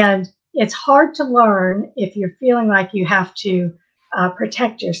 And it's hard to learn if you're feeling like you have to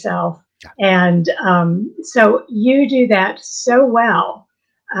protect yourself. And so you do that so well.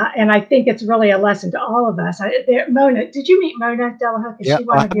 And I think it's really a lesson to all of us. Mona, did you meet Mona Delahook? Yeah,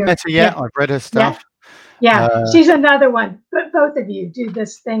 I haven't met her yet. I've read her stuff. Yeah, she's another one. But both of you do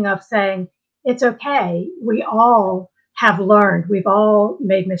this thing of saying, it's okay. We all have learned. We've all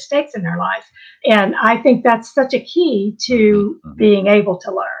made mistakes in our life. And I think that's such a key to being able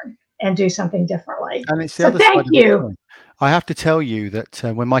to learn and do something differently. And it's the other thank side you. Of the I have to tell you that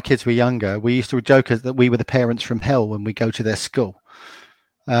when my kids were younger, we used to joke that we were the parents from hell when we go to their school,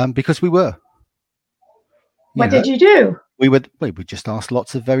 because we were. What did you do? We would just ask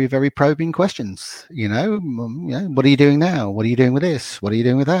lots of very, very probing questions. What are you doing now? What are you doing with this? What are you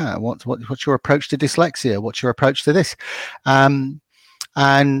doing with that? What's your approach to dyslexia? What's your approach to this? And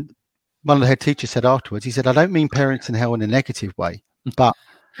one of the head teachers said afterwards, he said, "I don't mean parents in hell in a negative way, but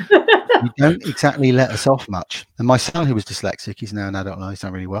you don't exactly let us off much." And my son, who was dyslexic, he's now an adult now, he's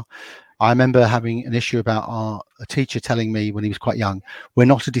done really well. I remember having an issue about a teacher telling me when he was quite young, "We're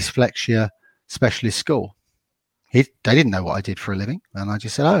not a dyslexia specialist school." They didn't know what I did for a living. And I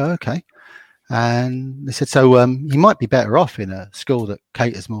just said, "Oh, okay." And they said, "So you might be better off in a school that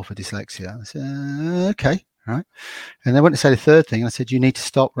caters more for dyslexia." I said, "Okay, all right." And they went to say the third thing. I said, "You need to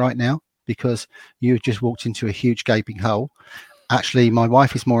stop right now because you've just walked into a huge gaping hole. Actually, my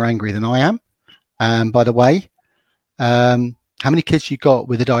wife is more angry than I am. And by the way, how many kids you got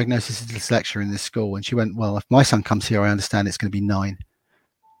with a diagnosis of dyslexia in this school?" And she went, "Well, if my son comes here, I understand it's going to be 9.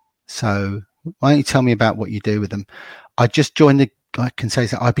 So why don't you tell me about what you do with them?" I just joined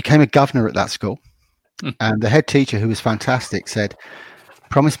I became a governor at that school. And the head teacher, who was fantastic, said,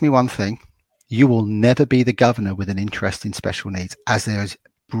 "Promise me one thing, you will never be the governor with an interest in special needs. As there is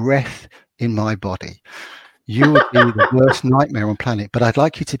breath in my body, you would be the worst nightmare on planet, but I'd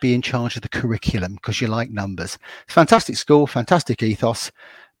like you to be in charge of the curriculum because you like numbers." Fantastic school, fantastic ethos.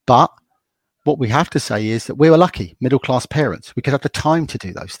 But what we have to say is that we were lucky, middle-class parents. We could have the time to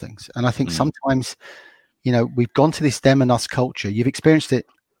do those things. And I think sometimes, we've gone to this them and us culture. You've experienced it,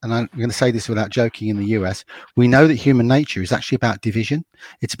 and I'm going to say this without joking, in the US. We know that human nature is actually about division.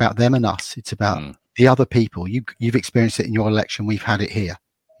 It's about them and us. It's about the other people. You've experienced it in your election. We've had it here,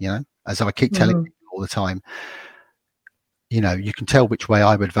 as I keep telling people all the time. You can tell which way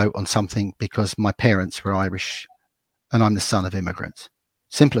I would vote on something because my parents were Irish and I'm the son of immigrants.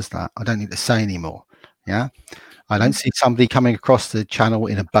 Simple as that. I don't need to say anymore. Yeah. I don't see somebody coming across the channel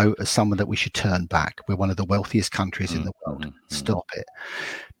in a boat as someone that we should turn back. We're one of the wealthiest countries in the world. Stop it.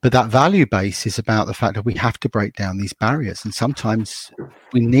 But that value base is about the fact that we have to break down these barriers. And sometimes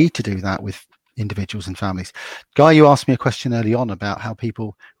we need to do that with individuals and families. Guy, you asked me a question early on about how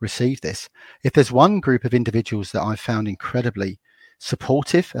people receive this. If there's one group of individuals that I've found incredibly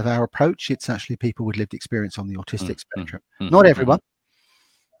supportive of our approach. It's actually people with lived experience on the autistic spectrum. Not everyone,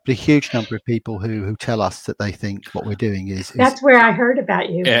 but a huge number of people who tell us that they think what we're doing is That's where I heard about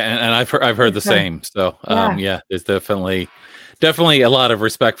you. Yeah, and I've heard the same. So there's definitely a lot of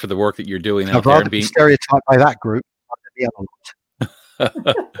respect for the work that you're doing out there. I'd rather be stereotyped by that group than the other lot.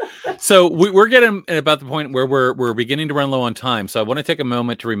 So we're getting about the point where we're beginning to run low on time. So I want to take a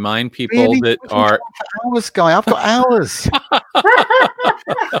moment to remind people that are hours, Guy. I've got hours.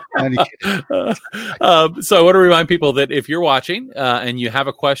 So I want to remind people that if you're watching and you have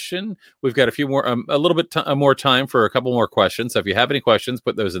a question, we've got a little bit more time for a couple more questions. So if you have any questions,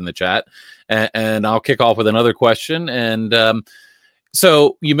 put those in the chat, and I'll kick off with another question. And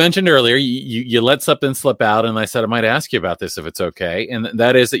so you mentioned earlier you let something slip out, and I said I might ask you about this if it's okay, and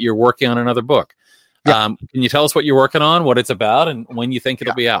that is that you're working on another book. Yeah. Can you tell us what you're working on, what it's about, and when you think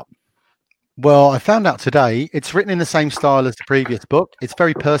it'll be out? Well, I found out today it's written in the same style as the previous book. It's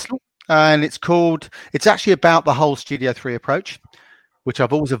very personal, and it's actually about the whole Studio 3 approach, which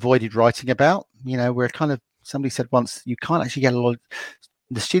I've always avoided writing about. Where somebody said once, you can't actually get a lot of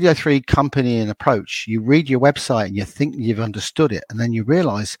the Studio 3 company and approach. You read your website and you think you've understood it, and then you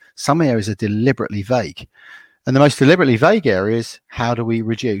realize some areas are deliberately vague. And the most deliberately vague area is, how do we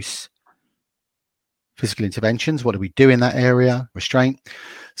reduce physical interventions? What do we do in that area? Restraint.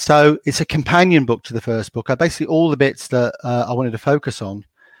 So it's a companion book to the first book. Basically, all the bits that I wanted to focus on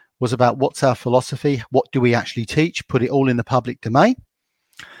was about what's our philosophy, what do we actually teach, put it all in the public domain.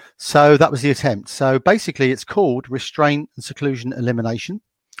 So that was the attempt. So basically, it's called Restraint and Seclusion Elimination,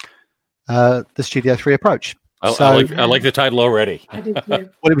 the Studio 3 approach. I like the title already. I do too.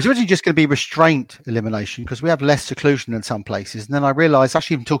 Well, it was originally just going to be restraint elimination because we have less seclusion in some places. And then I realized,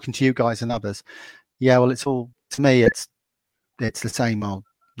 actually, even talking to you guys and others, it's all, to me, it's the same old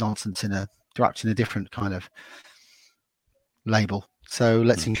nonsense wrapped in a different kind of label. So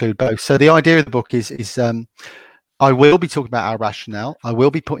let's include both. So the idea of the book is I will be talking about our rationale. I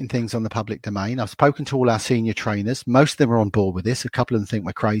will be putting things on the public domain. I've spoken to all our senior trainers. Most of them are on board with this. A couple of them think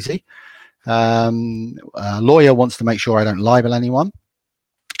we're crazy. A lawyer wants to make sure I don't libel anyone.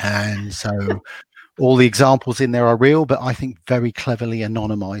 And so all the examples in there are real, but I think very cleverly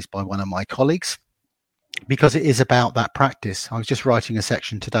anonymized by one of my colleagues, because it is about that practice. I was just writing a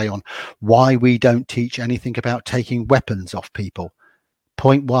section today on why we don't teach anything about taking weapons off people.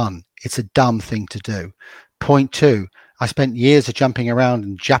 Point 1, it's a dumb thing to do. Point 2, I spent years of jumping around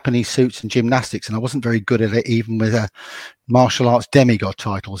in Japanese suits and gymnastics, and I wasn't very good at it, even with a martial arts demigod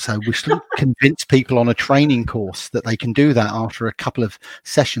title. So we still convince people on a training course that they can do that after a couple of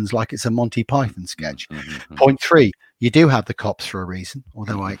sessions, like it's a Monty Python sketch. Point 3, you do have the cops for a reason,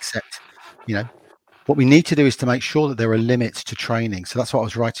 although I accept, what we need to do is to make sure that there are limits to training. So that's what I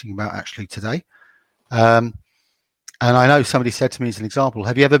was writing about actually today. And I know somebody said to me as an example,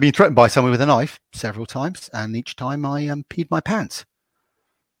 have you ever been threatened by someone with a knife? Several times. And each time I peed my pants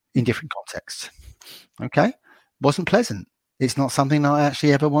in different contexts. Okay. Wasn't pleasant. It's not something that I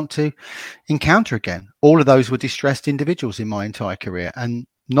actually ever want to encounter again. All of those were distressed individuals in my entire career. And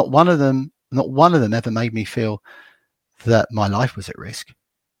not one of them ever made me feel that my life was at risk.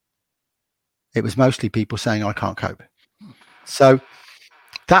 It was mostly people saying I can't cope. So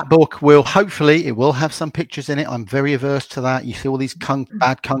that book will have some pictures in it. I'm very averse to that. You see all these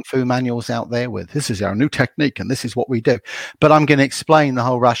bad kung fu manuals out there with, this is our new technique and this is what we do. But I'm going to explain the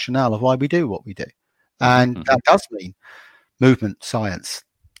whole rationale of why we do what we do. And that does mean movement, science,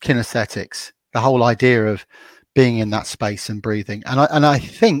 kinesthetics, the whole idea of being in that space and breathing. And I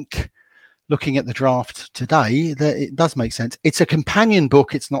think, looking at the draft today, that it does make sense. It's a companion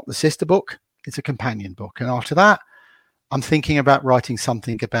book. It's not the sister book. It's a companion book. And after that, I'm thinking about writing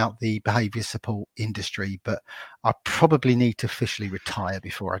something about the behavior support industry, but I probably need to officially retire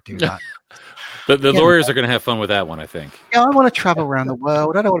before I do that. The lawyers are going to have fun with that one, I think. Yeah, I want to travel around the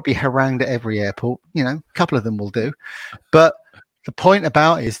world. I don't want to be harangued at every airport. A couple of them will do. But the point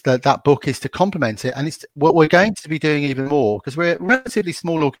about is that book is to complement it. And it's what we're going to be doing even more, because we're a relatively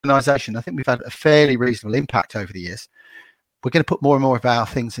small organization. I think we've had a fairly reasonable impact over the years. We're going to put more and more of our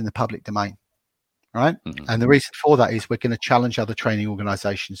things in the public domain. Right. And the reason for that is we're going to challenge other training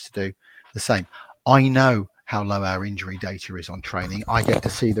organizations to do the same. I know how low our injury data is on training. I get to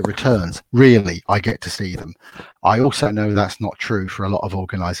see the returns. Really, I get to see them. I also know that's not true for a lot of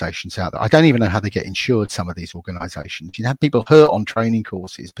organizations out there. I don't even know how they get insured, some of these organizations. You have people hurt on training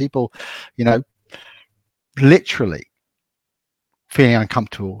courses, people, literally feeling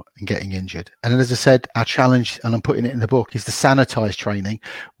uncomfortable and getting injured. And as I said, our challenge, and I'm putting it in the book, is the sanitized training,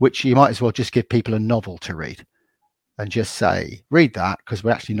 which you might as well just give people a novel to read and just say, read that, because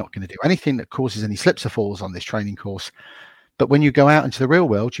we're actually not going to do anything that causes any slips or falls on this training course. But when you go out into the real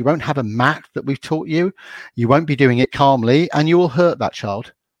world, you won't have a mat that we've taught you. You won't be doing it calmly, and you will hurt that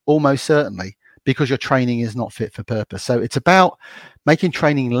child almost certainly because your training is not fit for purpose. So it's about making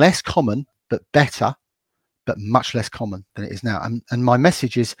training less common, but better, but much less common than it is now. And my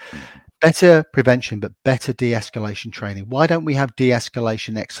message is better prevention, but better de-escalation training. Why don't we have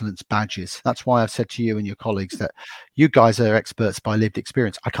de-escalation excellence badges? That's why I've said to you and your colleagues that you guys are experts by lived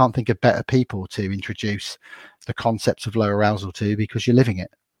experience. I can't think of better people to introduce the concepts of low arousal to, because you're living it.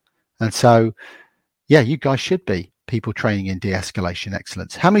 And so, yeah, you guys should be people training in de-escalation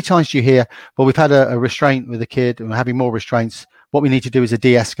excellence. How many times do you hear, well, we've had a restraint with a kid and we're having more restraints. What we need to do is a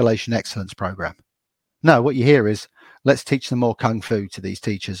de-escalation excellence program. No, what you hear is, let's teach them more kung fu to these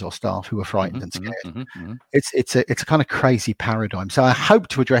teachers or staff who are frightened and scared. It's a kind of crazy paradigm. So I hope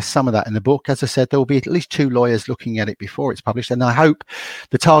to address some of that in the book. As I said, there will be at least 2 lawyers looking at it before it's published, and I hope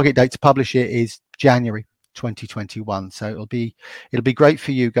the target date to publish it is January 2021. So it'll be great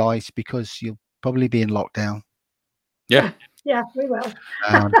for you guys because you'll probably be in lockdown. Yeah, we will.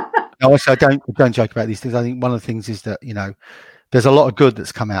 Also, don't joke about these things. I think one of the things is that there's a lot of good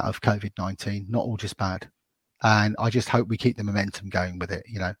that's come out of COVID-19, not all just bad. And I just hope we keep the momentum going with it.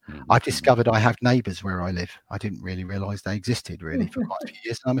 I've discovered I have neighbours where I live. I didn't really realise they existed really for quite a few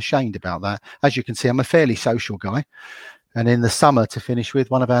years. And I'm ashamed about that. As you can see, I'm a fairly social guy. And in the summer, to finish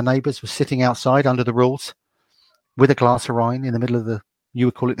with, one of our neighbours was sitting outside under the rules with a glass of wine in the middle of you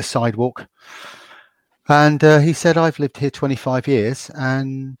would call it the sidewalk. And he said, I've lived here 25 years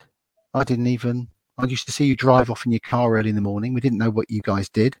and I used to see you drive off in your car early in the morning. We didn't know what you guys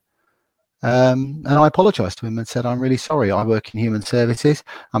did. And I apologized to him and said, I'm really sorry. I work in human services.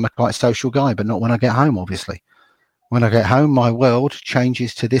 I'm a quite social guy, but not when I get home, obviously. When I get home, my world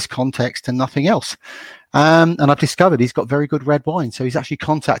changes to this context and nothing else. And I've discovered he's got very good red wine. So he's actually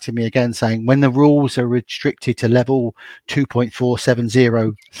contacted me again saying, when the rules are restricted to level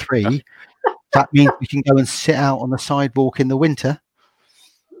 2.4703, that means we can go and sit out on the sidewalk in the winter,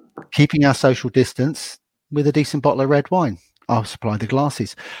 keeping our social distance with a decent bottle of red wine. I'll supply the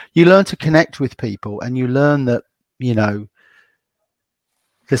glasses. You learn to connect with people, and you learn that,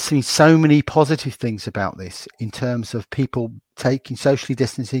 there's been so many positive things about this in terms of people taking socially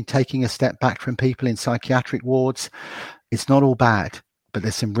distancing, taking a step back from people in psychiatric wards. It's not all bad, but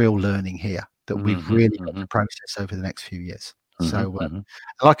there's some real learning here that we've really got to process over the next few years. So,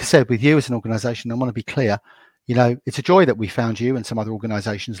 like I said, with you as an organisation, I want to be clear, it's a joy that we found you and some other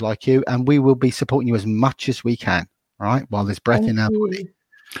organisations like you, and we will be supporting you as much as we can. Right, while there's breath in our body,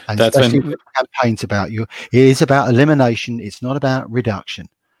 and that's especially campaigns about you. It is about elimination. It's not about reduction.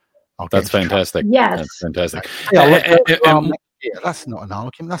 That's fantastic. Yes, that's fantastic. That's not an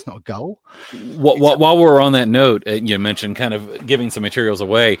argument. That's not a goal. While we're on that note, you mentioned kind of giving some materials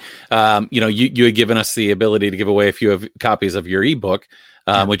away. You had given us the ability to give away a few copies of your ebook.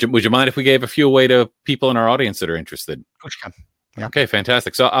 Would you mind if we gave a few away to people in our audience that are interested? Of course you can. Yeah. Okay,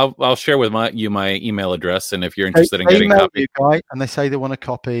 fantastic. So I'll share with my email address, and if you're interested in getting a copy, and they say they want a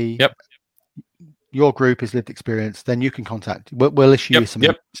copy. Yep. Your group is lived experience. Then you can contact. We'll issue you some.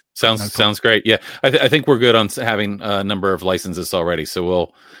 Yep. Sounds great. Yeah, I think we're good on having a number of licenses already.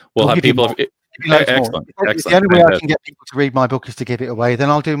 So we'll have people. Excellent. If the only way I can get people to read my book is to give it away, then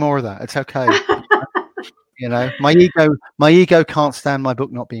I'll do more of that. It's okay. My ego can't stand my book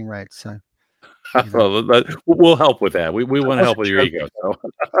not being read. So. Well, we'll help with that. We want to help with your ego. So.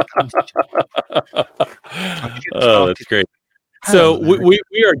 Oh, that's great. So we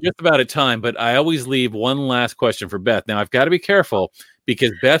are just about at time, but I always leave one last question for Beth. Now, I've got to be careful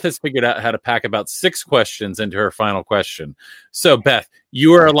because Beth has figured out how to pack about 6 questions into her final question. So, Beth,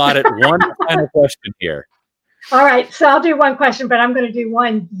 you are allotted one final question here. All right. So I'll do one question, but I'm going to do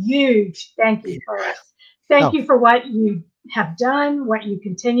one huge thank you for us. Thank you for what you have done, what you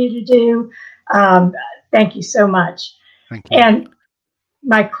continue to do. Thank you so much. Thank you. And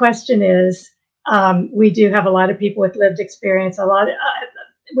my question is, we do have a lot of people with lived experience.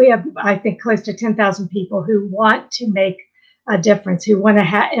 We have, I think, close to 10,000 people who want to make a difference, who want to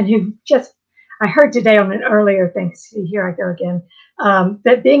and who just, I heard today on an earlier thing, see, here I go again,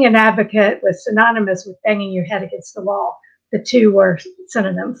 that being an advocate was synonymous with banging your head against the wall. The two were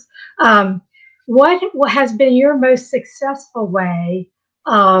synonyms. What has been your most successful way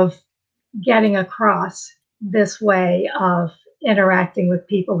of getting across this way of interacting with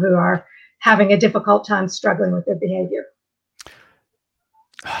people who are having a difficult time struggling with their behavior?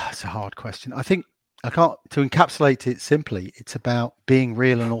 It's a hard question. I think to encapsulate it simply, it's about being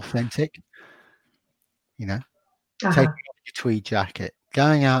real and authentic. Taking off your tweed jacket,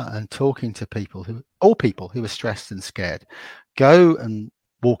 going out and talking to all people who are stressed and scared. Go and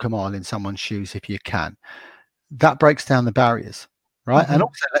walk a mile in someone's shoes if you can. that breaks down the barriers, right? And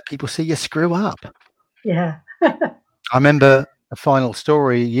also let people see you screw up. Yeah. I remember a final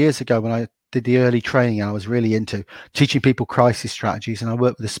story years ago when I did the early training. I was really into teaching people crisis strategies, and I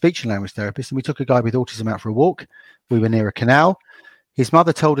worked with a speech and language therapist, and we took a guy with autism out for a walk. We were near a canal. His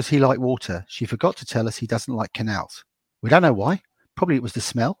mother told us he liked water. She forgot to tell us he doesn't like canals. We don't know why. Probably it was the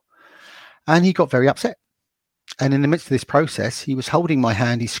smell. And he got very upset. And in the midst of this process, he was holding my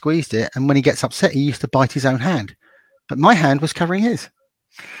hand, he squeezed it, and when he gets upset, he used to bite his own hand. But my hand was covering his.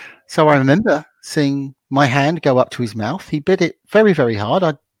 So I remember seeing my hand go up to his mouth. He bit it very, very hard.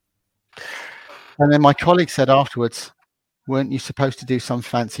 And then my colleague said afterwards, weren't you supposed to do some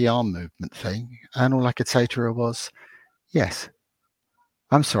fancy arm movement thing? And all I could say to her was, yes,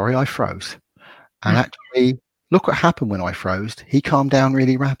 I'm sorry, I froze. And actually, look what happened when I froze. He calmed down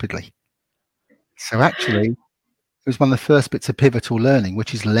really rapidly. So actually, it was one of the first bits of pivotal learning,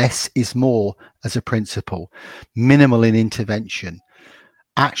 which is less is more as a principle, minimal in intervention,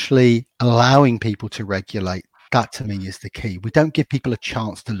 actually allowing people to regulate. That to me is the key. We don't give people a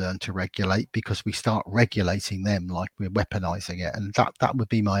chance to learn to regulate because we start regulating them like we're weaponizing it. And that would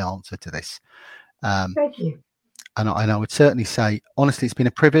be my answer to this. Thank you. And I would certainly say, honestly, it's been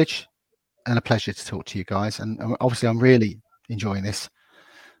a privilege and a pleasure to talk to you guys. And obviously, I'm really enjoying this.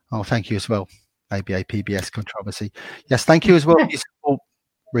 Oh, thank you as well. ABA PBS controversy. Yes, thank you as well for your support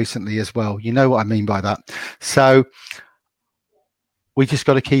recently as well. You know what I mean by that. So we just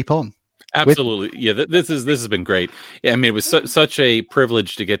got to keep on. Absolutely. Yeah, this has been great. Yeah, I mean, it was such a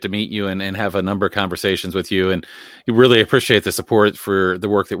privilege to get to meet you and have a number of conversations with you. And you really appreciate the support for the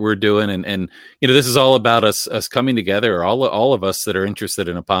work that we're doing. And you know, this is all about us coming together, all of us that are interested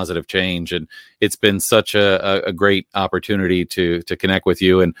in a positive change. And it's been such a great opportunity to connect with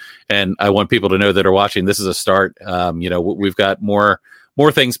you. And I want people to know that are watching, this is a start. You know, we've got more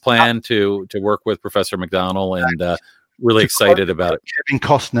things planned to work with Professor McDonnell, and really excited about it. Kevin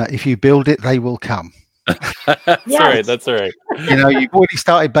Costner, if you build it, they will come. That's yes. Right. That's all right. You know, you've already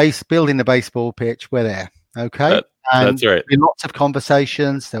started building the baseball pitch. We're there. Okay. That's right. There'll be lots of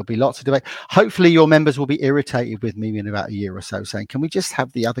conversations. There'll be lots of debate. Hopefully your members will be irritated with me in about a year or so saying, can we just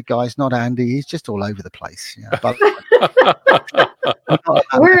have the other guys, not Andy? He's just all over the place. You know, but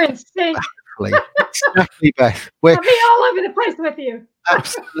we're in sync. Exactly, Beth. I'll be all over the place with you.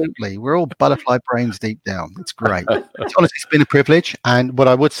 Absolutely. We're all butterfly brains deep down. It's great. Honestly, it's been a privilege. And what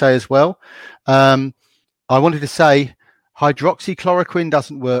I would say as well, I wanted to say hydroxychloroquine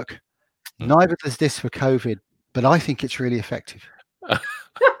doesn't work. Neither does this for COVID, but I think it's really effective.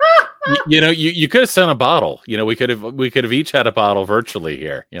 You know, you could have sent a bottle. You know, we could have each had a bottle virtually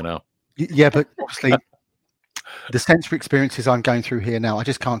here, you know. Yeah, but obviously the sensory experiences I'm going through here now, I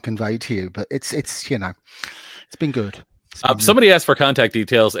just can't convey to you, but it's you know, it's been good. Somebody asked for contact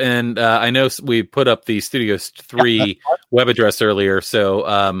details, and I know we put up the Studio 3 web address earlier, so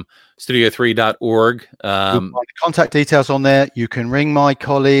studio3.org. Contact details on there. You can ring my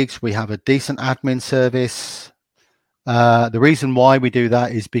colleagues. We have a decent admin service. The reason why we do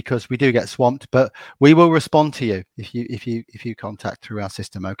that is because we do get swamped, but we will respond to you if you contact through our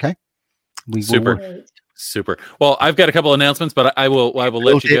system. Okay. Super. Well, I've got a couple announcements, but I will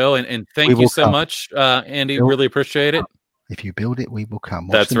let you go. And thank you so much, Andy. Really appreciate it. If you build it, we will come.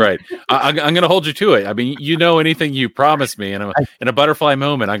 That's right. I'm going to hold you to it. I mean, you know, anything you promised me in a butterfly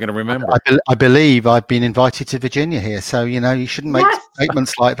moment, I'm going to remember. I believe I've been invited to Virginia here, so you know you shouldn't make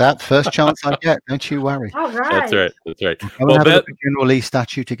statements like that. First chance I get, don't you worry. All right. That's right. We'll have a General Lee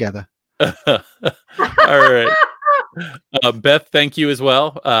statue together. All right. Beth, thank you as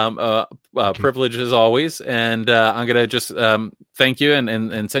well. Privilege as always. And I'm going to just thank you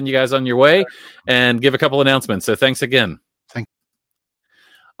and send you guys on your way and give a couple announcements. So thanks again.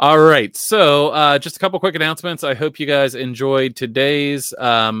 All right. So just a couple quick announcements. I hope you guys enjoyed today's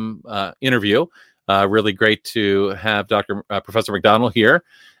interview. Really great to have Professor McDonnell here.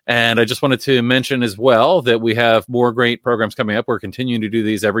 And I just wanted to mention as well that we have more great programs coming up. We're continuing to do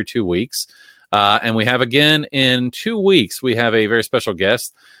these every 2 weeks. And we have again in 2 weeks, we have a very special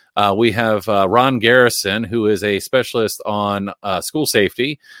guest. We have Ron Garrison, who is a specialist on school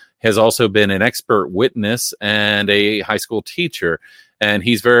safety, has also been an expert witness and a high school teacher. And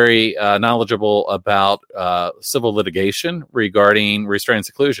he's very knowledgeable about civil litigation regarding restraint and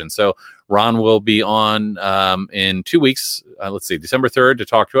seclusion. So Ron will be on in 2 weeks, December 3rd, to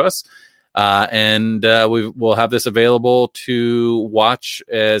talk to us. And we will have this available to watch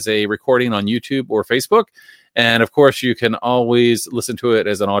as a recording on YouTube or Facebook. And of course, you can always listen to it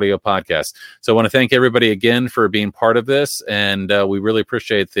as an audio podcast. So I want to thank everybody again for being part of this. And we really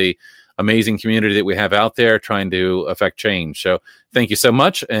appreciate the amazing community that we have out there trying to affect change. So thank you so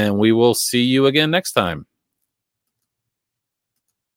much. And we will see you again next time.